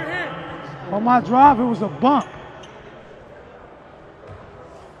 you're here. On my drive, it was a bump.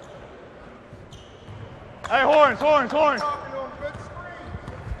 Hey, horns.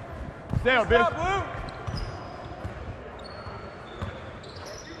 Stay up, Biff.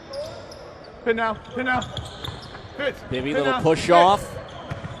 Pin now. Pitch. Bibby, little push off.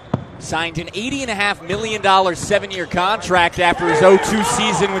 Signed an $80.5 million 7-year contract after his 0-2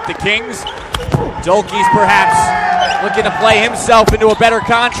 season with the Kings. Dolkey's perhaps looking to play himself into a better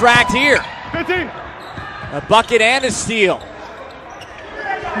contract here. 15. A bucket and a steal.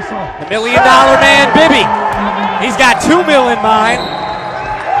 The $1 million man, Bibby. He's got $2 million in mind.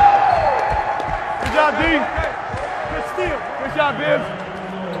 Good job, D. Good steal. Good job, Biff.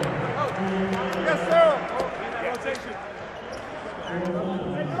 Yes, sir.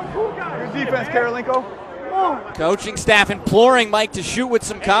 Good defense, Karolinko. Coaching staff imploring Mike to shoot with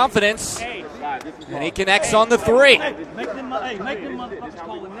some confidence. And he connects on the three.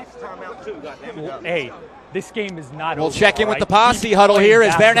 Hey, this game is not over. We'll check in with the right? Posse huddle here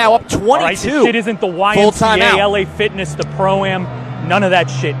as they're now up 22. Right? This shit isn't the Full timeout. YMCA, LA Fitness, the Pro-Am. None of that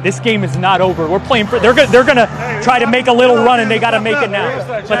shit. This game is not over. We're playing for. They're gonna try to make a little run, and they got to make it now.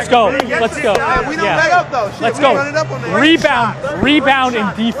 Let's go. Let's go. Yeah. Let's go. Rebound,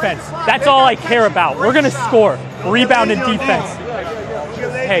 and defense. That's all I care about. We're gonna score. Rebound and defense.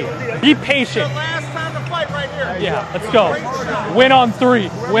 Hey, be patient. Yeah, let's go. Win on three.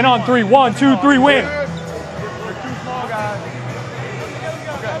 1, 2, 3, win.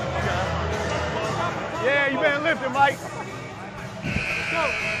 Yeah, you better lift it, Mike.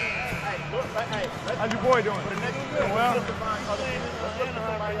 How's your boy doing? Doing well?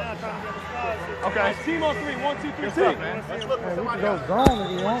 Okay. Team on 3. 1, 2, 3, team.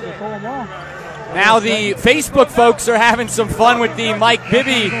 Now the Facebook folks are having some fun with the Mike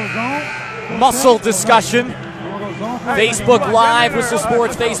Bibby muscle discussion. Facebook Live was the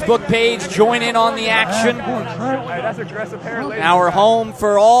sports Facebook page. Join in on the action. Our home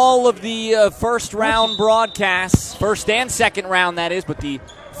for all of the first round broadcasts. First and second round, that is, but the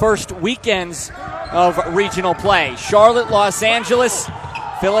first weekends of regional play. Charlotte, Los Angeles,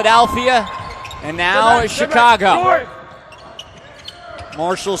 Philadelphia, and now Chicago.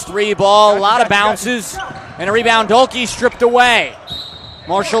 Marshall's 3 ball, a lot of bounces, and a rebound. Dolkey stripped away.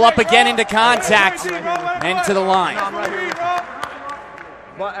 Marshall up again into contact and to the line.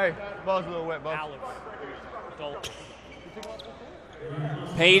 Hey, ball's a little wet, ball.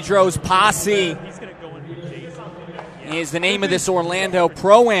 Pedro's Posse is the name of this Orlando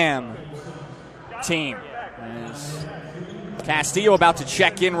Pro-Am team. As Castillo about to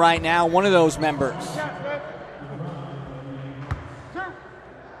check in right now, one of those members.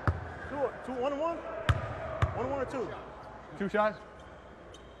 1 and 1? 1 and 1 or 2? 2 shots.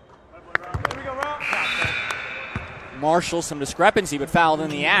 Marshall, some discrepancy, but fouled in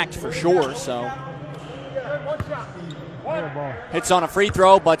the act for sure. So hits on a free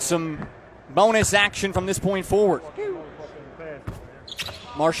throw, but some bonus action from this point forward.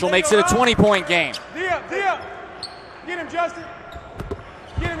 Marshall makes it a 20-point game. D up. Get him, Justin.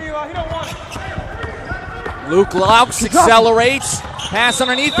 Get him, Eli. He don't want it. Luke Laux accelerates. Pass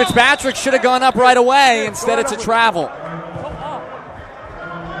underneath. Fitzpatrick should have gone up right away. Instead, it's a travel.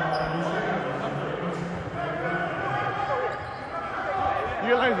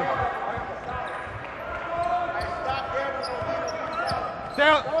 You lazy. Stay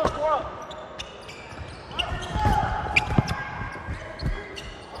out.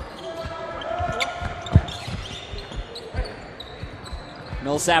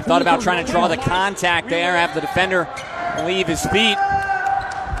 Millsap thought about trying to draw the contact there, have the defender leave his feet.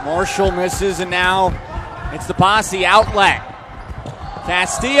 Marshall misses, and now it's the Posse outlet.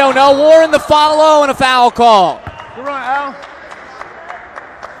 Castillo, no. Warren the follow, and a foul call. Good run, Al.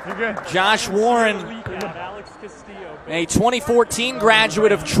 You're good. Josh Warren, a 2014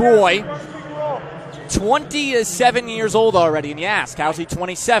 graduate of Troy. 27 years old already. And you ask, how's he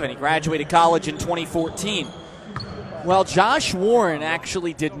 27? He graduated college in 2014. Well, Josh Warren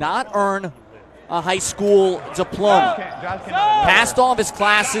actually did not earn a high school diploma. Passed all of his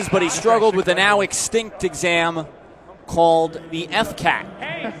classes, but he struggled with a now extinct exam called the FCAT.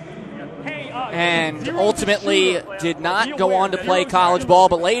 And ultimately did not go on to play college ball,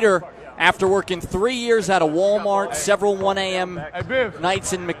 but later, after working 3 years at a Walmart, several 1 a.m.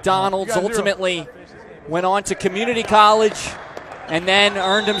 nights in McDonald's, ultimately went on to community college and then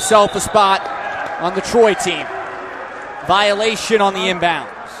earned himself a spot on the Troy team. Violation on the inbounds.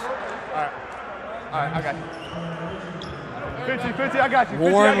 All right, I got you. 50, I got you.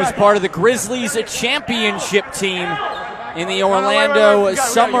 Warren was part of the Grizzlies' championship team in the Orlando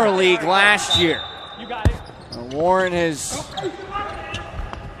Summer League last year. Warren has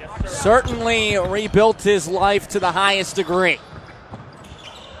certainly rebuilt his life to the highest degree.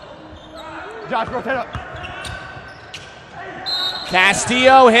 Josh, rotate up.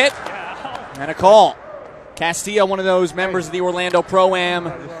 Castillo hit and a call. Castillo, one of those members of the Orlando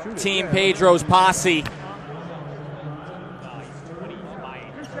Pro-Am team, Pedro's Posse.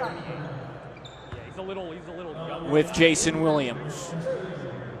 With Jason Williams.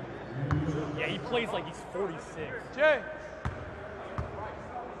 Yeah, he plays like he's 46. Jay.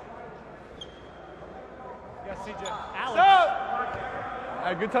 You got CJ. Alex. All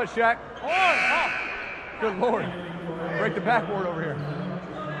right, good touch, Shaq. Good Lord. Break the backboard over here.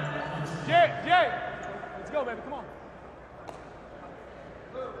 Jay. Let's go, baby. Come on.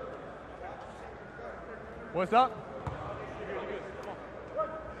 What's up?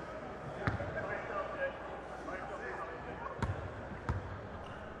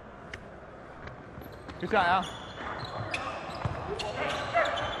 Good shot, Al.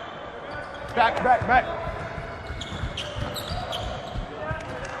 Back.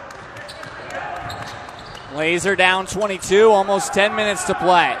 Laser down 22, almost 10 minutes to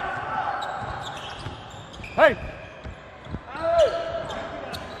play. Hey.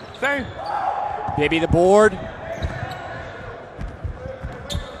 Same. Bibby the board.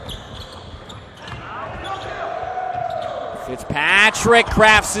 Fitzpatrick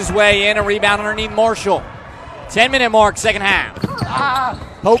crafts his way in, a rebound underneath Marshall. 10-minute mark, second half.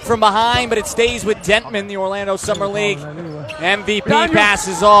 Hope from behind, but it stays with Dentman, the Orlando Summer League MVP.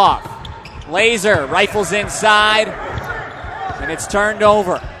 Passes off. Laser rifles inside, and it's turned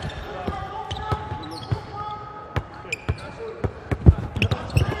over.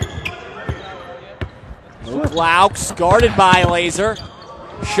 Luke Laux guarded by Laser.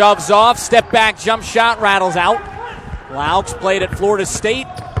 Shoves off, step back, jump shot, rattles out. Laux played at Florida State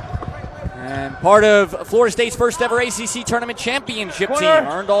and part of Florida State's first ever ACC tournament championship team.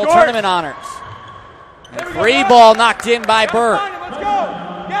 Earned all tournament honors. And free ball knocked in by Bird. Let's go.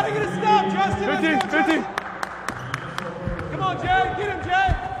 Gotta get a stop, Justin. 50. Come on, Jay. Get him,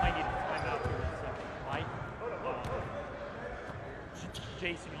 Jay. Mike.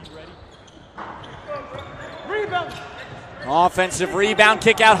 Jason, are you ready? Rebound. Offensive rebound,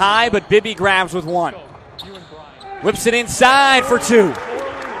 kick out high, but Bibby grabs with one. Whips it inside for two.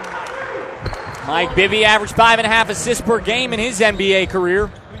 Mike Bibby averaged 5.5 assists per game in his NBA career.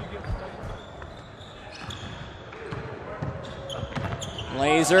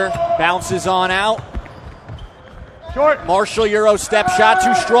 Laser bounces on out. Short. Marshall Euro step shot,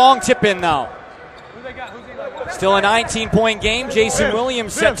 too strong. Tip in though. Still a 19-point game. Jason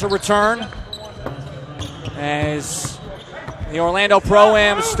Williams set to return as the Orlando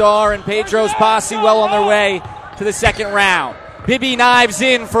Pro-Am star and Pedro's Posse well on their way to the second round. Bibby knives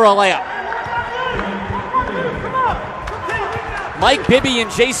in for a layup. Mike Bibby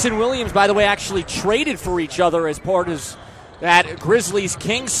and Jason Williams, by the way, actually traded for each other as part of that Grizzlies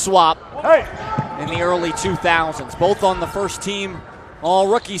Kings swap in the early 2000s. Both on the first team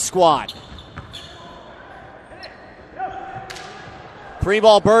all-rookie squad. Free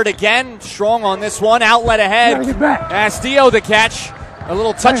ball Bird again, strong on this one. Outlet ahead. Castillo the catch. A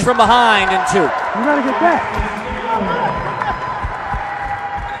little touch from behind and two. You gotta get back.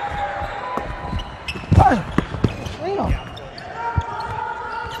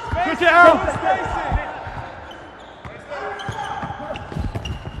 Get your arrow.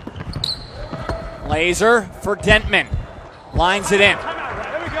 Laser for Dentman. Lines it in. There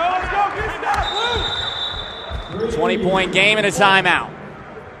we go. Let's go. Get stop. 20-point game and a timeout.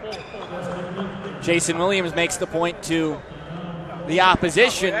 Jason Williams makes the point to the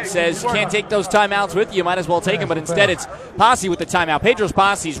opposition, says you can't take those timeouts with you, might as well take them, but instead it's Posse with the timeout. Pedro's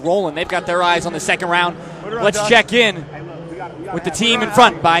Posse's rolling. They've got their eyes on the second round. Let's check in with the team in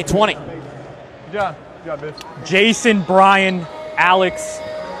front by 20. Good job, Biff. Jason, Brian, Alex,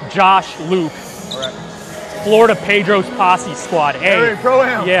 Josh, Luke. All right. Florida Pedro's Posse squad. Hey,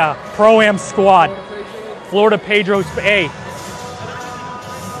 Pro-Am. Yeah, Pro-Am squad. Florida Pedro's, hey.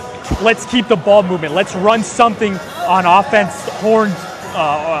 Let's keep the ball movement. Let's run something on offense, horns,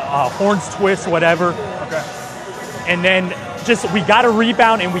 twist, whatever. Okay. And then we got to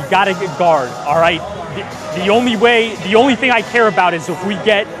rebound and we got to get guard, all right? The only thing I care about is if we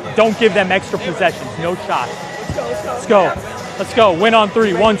don't give them extra possessions, no shots. Let's go. Let's go. Win on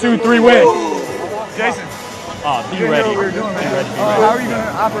 3. 1, 2, 3, win. Jason. Be ready. What we're doing, man. How are you going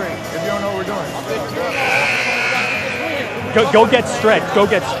to operate if you don't know what we're doing? Go get stretched. Go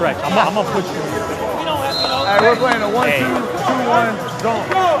get stretched. I'm going to push you. All right, we're playing a 1-2-2-1 zone.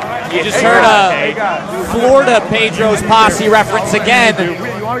 You just heard a Florida Pedro's Posse reference again.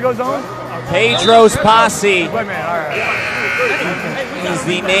 You want to go zone? Pedro's Posse is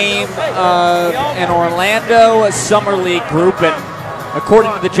the name of an Orlando Summer League group, and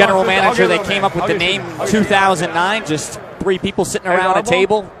according to the general manager, they came up with the name in 2009. Just 3 people sitting around a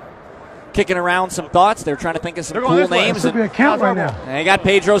table, kicking around some thoughts. They're trying to think of some cool names. It should be a count right now. They got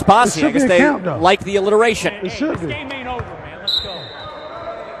Pedro's Posse. I guess they like the alliteration. It should be. This game ain't over, man. Let's go.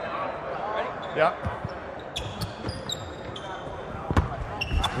 Yeah.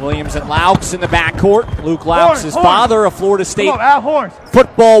 Williams and Laux in the backcourt. Luke Laux, his father, a Florida State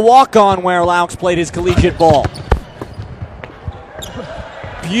football walk-on where Laux played his collegiate ball.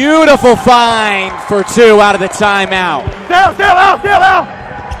 Beautiful find for 2 out of the timeout. Down, out.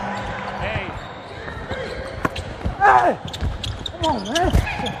 Hey! Come on, man.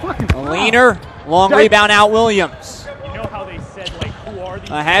 A leaner, long rebound out Williams. You know how they said, like, who are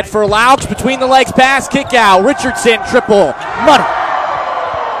these Ahead for Laux, between the legs pass, kick out. Richardson, triple. Money.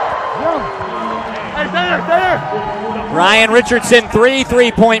 Hey, stay there. Ryan Richardson, 3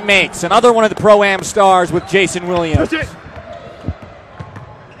 3-point makes. Another one of the Pro-Am stars with Jason Williams.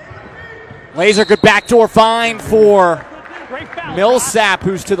 Laser, good backdoor find for Millsap,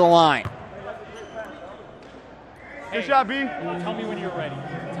 who's to the line. Good shot, B. Tell me when you're ready.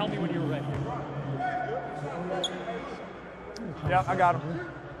 Tell me when you're ready. Yeah, I got him.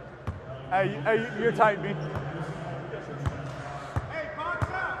 Hey, you're tight, B.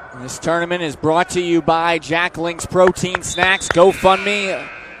 This tournament is brought to you by Jack Link's Protein Snacks, GoFundMe,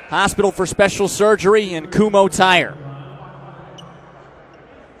 Hospital for Special Surgery, and Kumho Tire.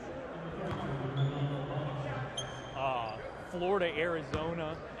 Florida,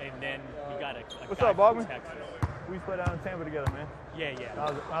 Arizona, and then we got a What's guy up, Bogman? from Texas. We used to play down in Tampa together, man. Yeah.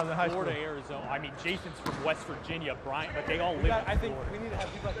 I was in high school. Florida, Arizona. I mean, Jason's from West Virginia, Brian, but they all live in I think Florida. we need to have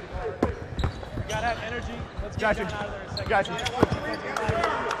people like you. We got to have energy. Let's get John out of there in a second. Got you.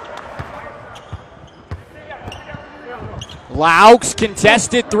 Laux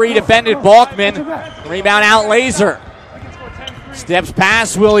contested 3, defended Balkman. Rebound out, Laser. Steps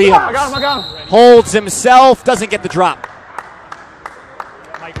past Williams. I got him. Holds himself, doesn't get the drop.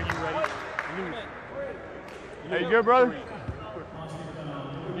 Mike, are you ready? Hey, you good, brother?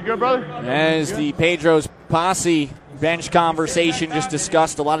 You good, brother? As the Pedro's Posse bench conversation just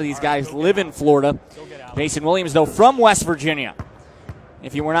discussed, a lot of these guys live in Florida. Jason Williams, though, from West Virginia.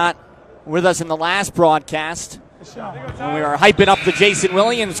 If you were not with us in the last broadcast, when we were hyping up the Jason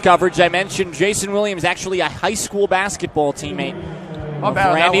Williams coverage, I mentioned Jason Williams, actually a high school basketball teammate of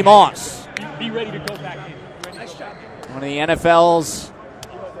Randy Moss. Be ready to go back in. Nice job. One of the NFL's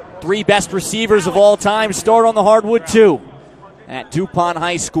 3 best receivers of all time, starred on the hardwood too at DuPont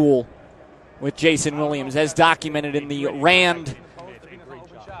High School with Jason Williams, as documented in the Rand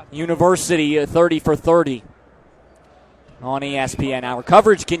University 30 for 30 on ESPN. Our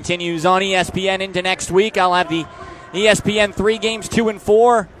coverage continues on ESPN into next week. I'll have the ESPN 3 games 2 and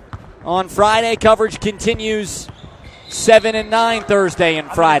 4 on Friday. Coverage continues 7 and 9 Thursday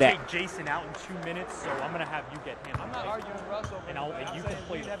and Friday. I'm going to take Jason out in 2 minutes, so I'm going to have you get him. I'm not arguing with Russell. And you can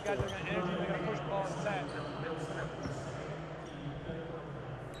play the floor.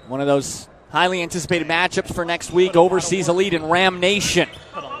 One of those highly anticipated matchups for next week, Overseas Elite and Ram Nation.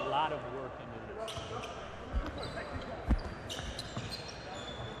 Put a lot of work into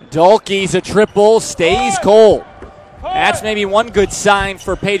this. Dulkey's a triple, stays cold. That's maybe one good sign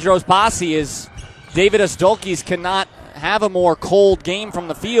for Pedro's Posse is David Dulkey's cannot have a more cold game from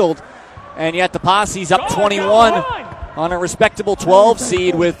the field, and yet the Posse's up 21 on a respectable 12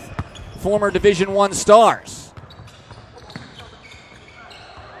 seed with former Division I stars.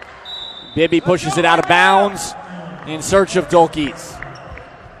 Bibby pushes it out of bounds in search of Dulkey's.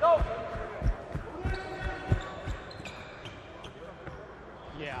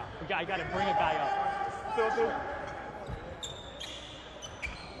 Yeah, I got to bring a guy up.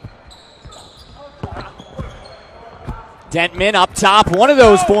 Dentman up top, one of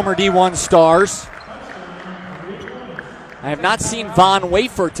those former D1 stars. I have not seen Von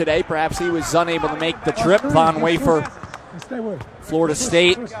Wafer today. Perhaps he was unable to make the trip. Von Wafer, Florida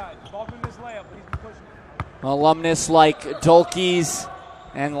State. Alumnus like Dulkes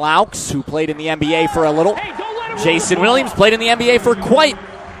and Laux, who played in the NBA for a little. Jason Williams played in the NBA for quite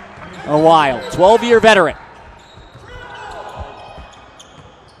a while. 12-year veteran.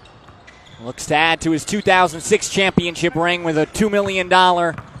 Looks to add to his 2006 championship ring with a $2 million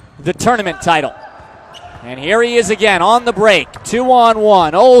the tournament title. And here he is again on the break.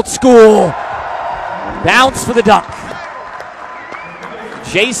 2-on-1. Old school. Bounce for the dunk.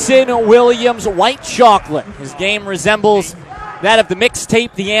 Jason Williams, white chocolate. His game resembles that of the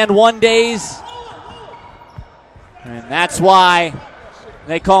mixtape, the And One days. And that's why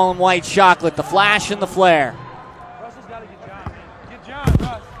they call him white chocolate, the flash and the flare.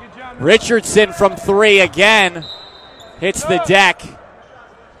 Richardson from three again. Hits the deck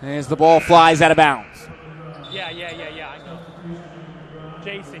as the ball flies out of bounds. Yeah, I know.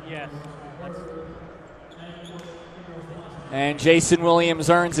 Jason, yes. And Jason Williams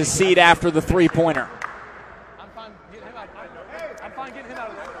earns his seat after the three-pointer. I'm fine getting him out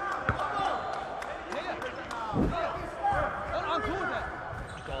of there. I'm cool with that.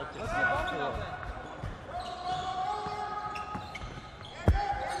 Let's get Boston out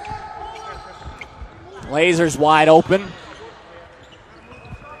there. Blazers wide open.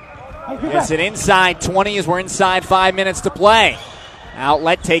 It's an inside 20 as we're inside 5 minutes to play.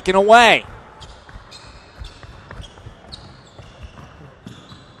 Outlet taken away.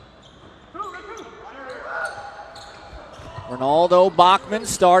 Ronaldo Bachman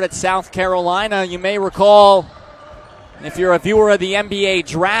start at South Carolina. You may recall, if you're a viewer of the NBA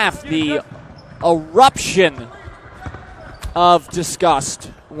draft, the eruption of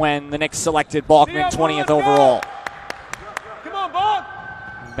disgust when the Knicks selected Bachman 20th overall. Come on, Bach!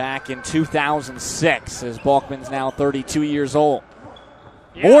 Back in 2006, as Bachman's now 32 years old.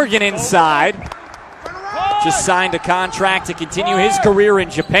 Morgan inside. Just signed a contract to continue his career in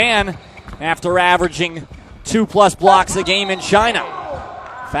Japan after averaging 2+ blocks a game in China.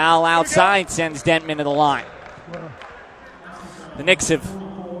 Foul outside sends Dentman to the line. The Knicks have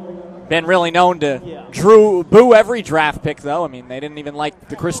been really known to boo every draft pick, though. I mean, they didn't even like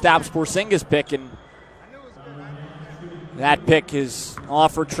the Kristaps Porzingis pick, and that pick has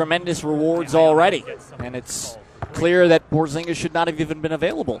offered tremendous rewards already. And it's clear that Porzingis should not have even been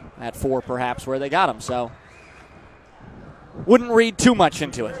available at 4, perhaps, where they got him. So, wouldn't read too much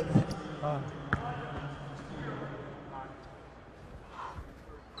into it.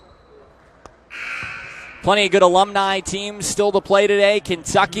 Plenty of good alumni teams still to play today.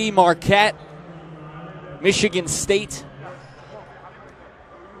 Kentucky, Marquette, Michigan State.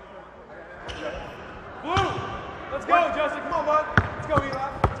 Blue, let's go, Justin. Come on, bud. Let's go,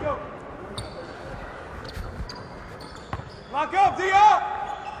 Eli. Let's go. Lock up, D.O.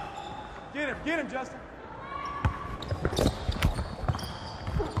 Get him, Justin.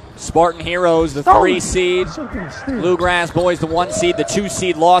 Spartan Heroes, the 3 seed. Bluegrass Boys, the 1 seed. The 2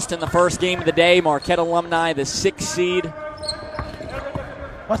 seed lost in the first game of the day. Marquette Alumni, the 6 seed.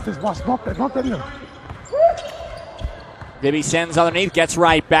 Watch this, watch. Bump that in. Bibby sends underneath, gets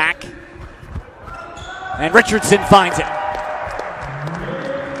right back. And Richardson finds it.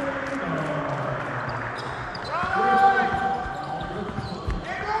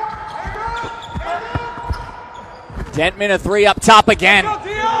 Dentman a 3 up top again.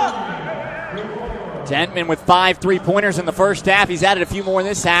 Dentman with 5 3-pointers in the first half. He's added a few more in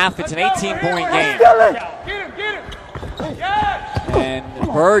this half. It's an 18-point game.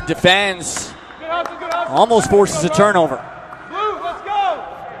 And Bird defends. Almost forces a turnover. Blue, let's go.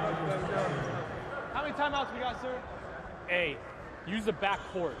 How many timeouts we got, sir? A. Use the back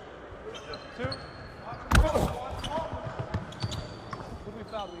court. 2. What do we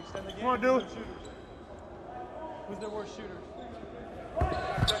foul? Do we extend the game? Come on, dude. Who's their worst shooter?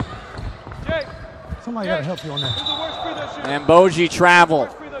 Jake. Somebody got to help you on that. Who's the worst free throw shooter? And Boji traveled.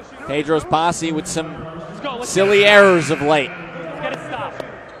 Pedro Posse with some silly errors of late. Get it stopped.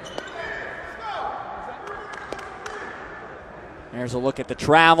 There's a look at the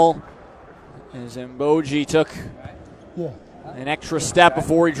travel. As Mboji took an extra step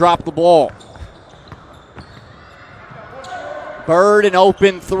before he dropped the ball. Bird an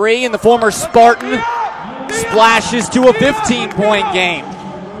open 3, and the former Spartan splashes to a 15-point game.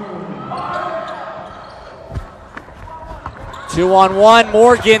 2-on-1.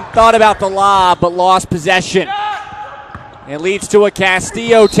 Morgan thought about the lob, but lost possession. It leads to a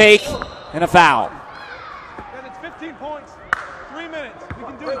Castillo take and a foul. It's 15 points. 3 minutes. We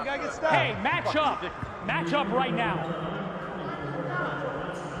can do it. We got to get stopped. Hey, match up. Match up right now.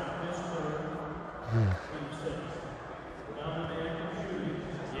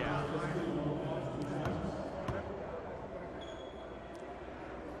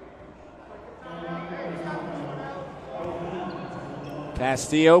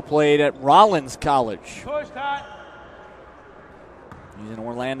 Castillo played at Rollins College. Push, Ty. He's an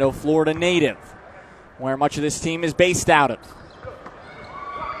Orlando, Florida native, where much of this team is based out of.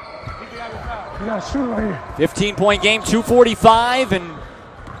 You got to shoot right here. 15-point game, 2:45, and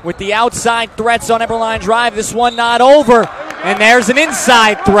with the outside threats on Eberlein Drive, this one not over. And there's an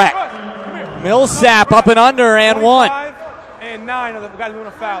inside threat. Millsap up and under and one. 25 and 9 of the guys doing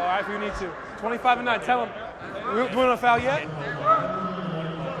a foul, all right, if you need to. 25 and 9, tell them. We're doing a foul yet?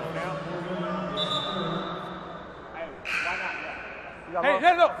 Hey,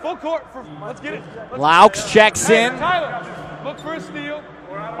 no, full court. Let's get it. Laux checks in. Tyler, look for a steal.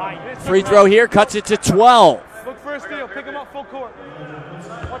 Free throw here, cuts it to 12. Look for a steal. Pick him up full court.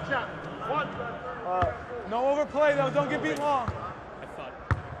 Watch out. No overplay, though. Don't get beat long.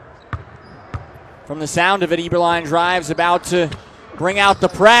 From the sound of it, Eberlein Drive's about to bring out the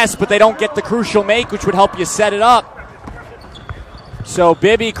press, but they don't get the crucial make, which would help you set it up. So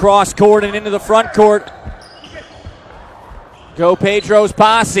Bibby cross court and into the front court. Go Pedro's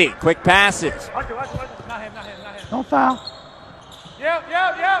Posse. Quick passes. Not him. Don't foul. Yep.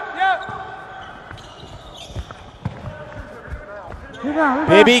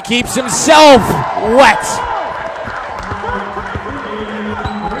 Bibby keeps himself wet.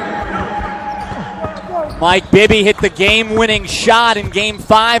 Mike Bibby hit the game-winning shot in Game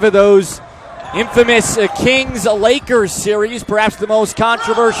 5 of those infamous Kings-Lakers series, perhaps the most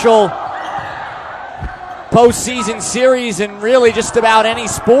controversial postseason series in really just about any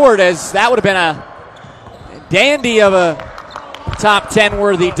sport, as that would have been a dandy of a top 10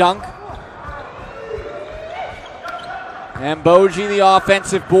 worthy dunk. And Boji, the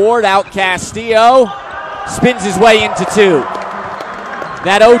offensive board, out Castillo, spins his way into two.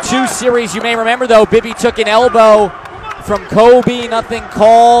 That 0-2 series, you may remember, though, Bibby took an elbow from Kobe, nothing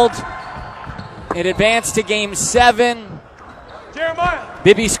called. It advanced to Game 7. Jeremiah.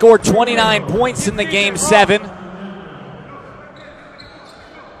 Bibby scored 29 points in the Game 7.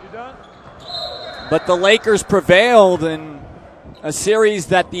 But the Lakers prevailed in a series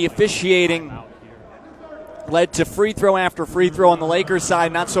that the officiating led to free throw after free throw on the Lakers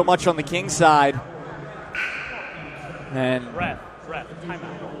side, not so much on the Kings side. And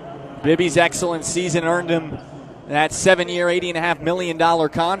Bibby's excellent season earned him that 7-year, $80.5 million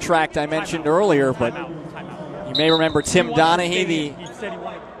contract I mentioned earlier. But you may remember Tim Donaghy, the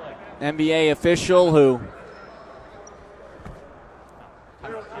NBA official who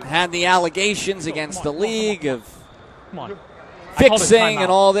had the allegations against the league of fixing and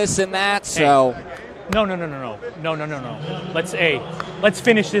all this and that. So No. Let's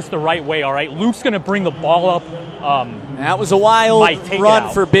finish this the right way, all right? Luke's going to bring the ball up. That was a wild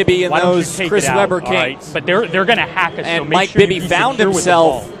run for Bibby and those Chris Webber Kings. Right? But they're going to hack us. And so Mike sure Bibby found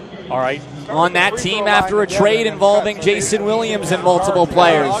himself all right, on that team after a trade involving Jason Williams and multiple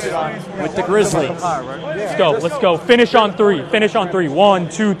players with the Grizzlies. Let's go. Finish on three. 1,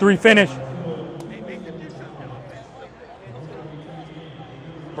 2, 3, finish.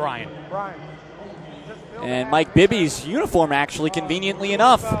 Brian. And Mike Bibby's uniform, actually, conveniently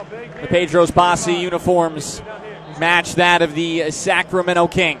enough, the Pedro's Posse uniforms match that of the Sacramento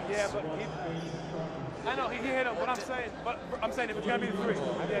Kings. I know he hit him, but I'm saying if it's going to be the three.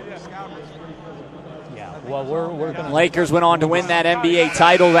 Yeah, well, we're going to. Lakers went on to win that NBA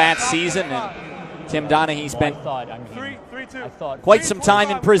title that season, and Tim Donaghy spent quite some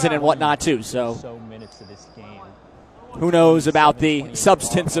time in prison and whatnot, too. So minutes of this game. Who knows about the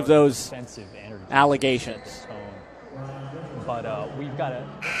substance of those allegations. But we've got to.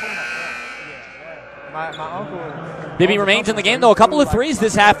 My uncle. Bibby remains in the game, though. A couple of threes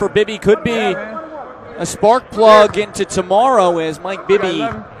this half for Bibby could be a spark plug into tomorrow, as Mike Bibby,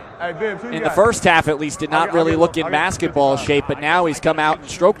 in the first half at least, did not really look in basketball shape, but now he's come out and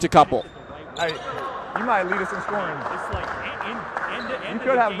stroked a couple. Hey, you might lead us in scoring. You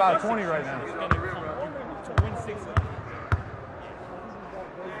could have about 20 right now.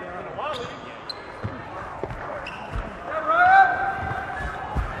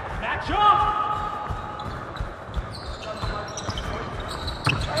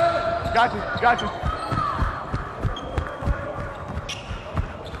 Got you.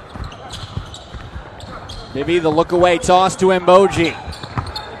 Bibby, the look away toss to Mboji.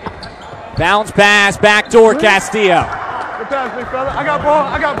 Bounce pass, backdoor Castillo. Good pass, big fella. I got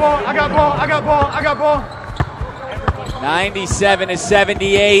ball.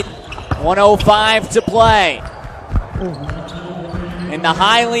 97-78, 105 to play. In the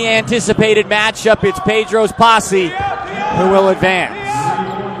highly anticipated matchup, it's Pedro's Posse who will advance.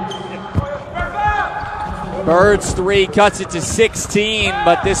 Bird's three cuts it to 16,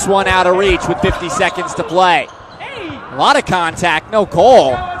 but this one out of reach with 50 seconds to play. A lot of contact, no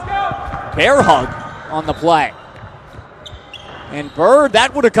call. Bear hug on the play. And Bird,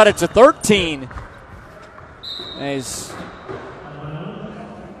 that would have cut it to 13. As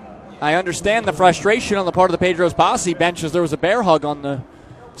I understand the frustration on the part of the Pedro's Posse bench as there was a bear hug on the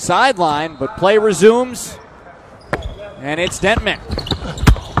sideline, but play resumes, and it's Dentman.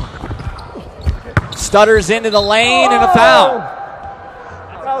 Stutters into the lane and a foul.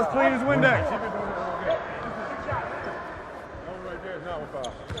 That was clean as Windex.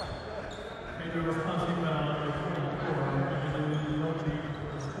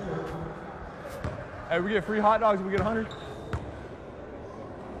 Hey, we get free hot dogs if we get 100.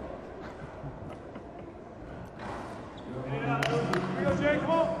 Jay,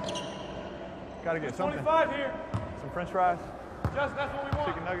 come on. Gotta get something. 25 here. Some French fries. Just that's what we want.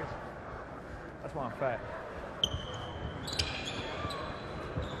 Chicken nuggets. That's why I'm fat.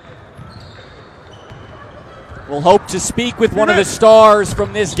 We'll hope to speak with one of the stars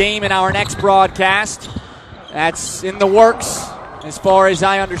from this game in our next broadcast. That's in the works, as far as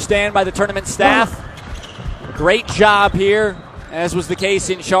I understand, by the tournament staff. Great job here, as was the case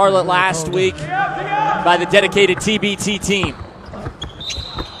in Charlotte last week, by the dedicated TBT team.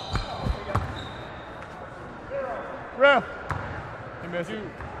 Ref. He missed you.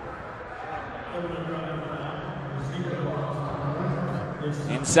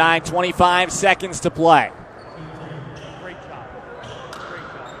 Inside 25 seconds to play. Great job.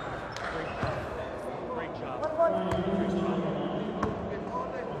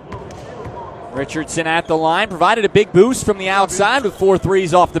 Richardson at the line, provided a big boost from the outside with 4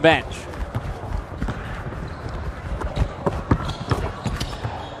 threes off the bench.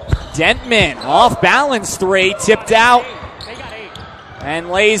 Dentman, off balance three, tipped out,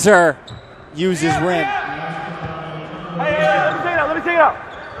 and Laser uses rim. Hey, let me take it out.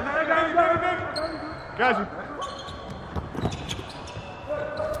 Got you.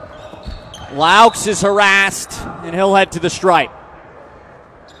 Laux is harassed, and he'll head to the stripe.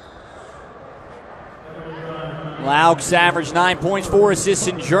 Laux averaged 9 points, 4 assists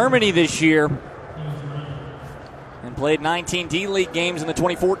in Germany this year, and played 19 D-League games in the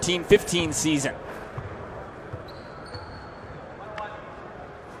 2014-15 season.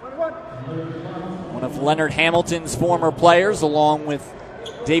 One of Leonard Hamilton's former players, along with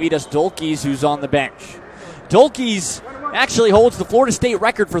Davidas Dolkes, who's on the bench. Dolkes actually holds the Florida State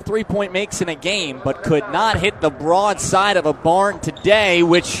record for three-point makes in a game, but could not hit the broad side of a barn today,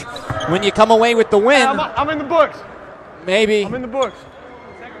 which, when you come away with the win, I'm in the books. Maybe I'm in the books.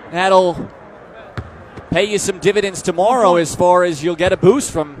 That'll pay you some dividends tomorrow, as far as you'll get a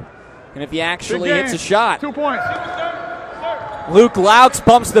boost from, and if he actually hits a shot. 2 points. Luke Laux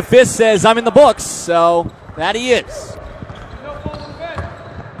pumps the fist, says, I'm in the books, so that he is.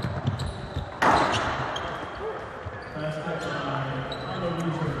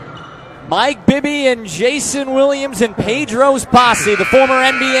 Mike Bibby and Jason Williams and Pedro's Posse, the former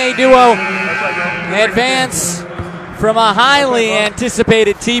NBA duo, advance from a highly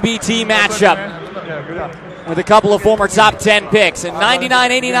anticipated TBT matchup with a couple of former top 10 picks. And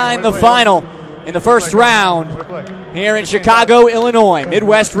 99-89 the final in the first round here in Chicago, Illinois,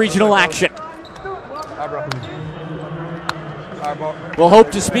 Midwest Regional action. We'll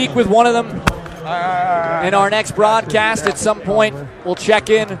hope to speak with one of them in our next broadcast at some point. We'll check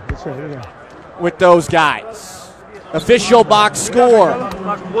in with those guys. Official box score: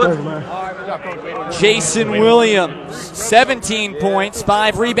 Jason Williams, 17 points,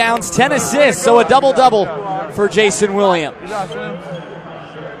 5 rebounds, 10 assists, so a double-double for Jason Williams.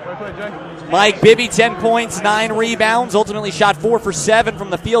 Mike Bibby, 10 points, 9 rebounds, ultimately shot 4 for 7 from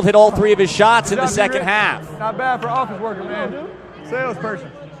the field, hit all 3 of his shots in the second half. Not bad for office worker, man.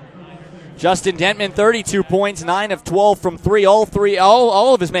 Salesperson. Justin Dentman, 32 points, 9 of 12 from 3,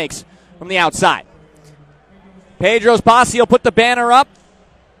 all of his makes from the outside. Pedro's Posse will put the banner up.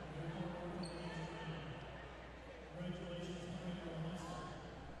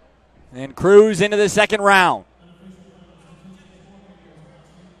 And cruise into the second round.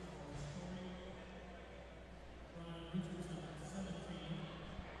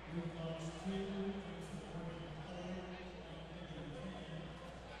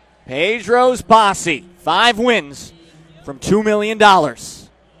 Pedro's Posse, 5 wins from $2 million.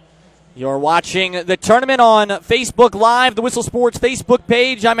 You're watching the tournament on Facebook Live, the Whistle Sports Facebook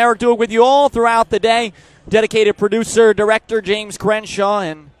page. I'm Eric Duig with you all throughout the day. Dedicated producer, director James Crenshaw,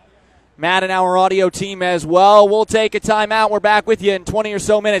 and Matt and our audio team as well. We'll take a timeout. We're back with you in 20 or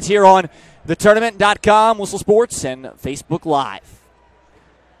so minutes here on thetournament.com, Whistle Sports, and Facebook Live.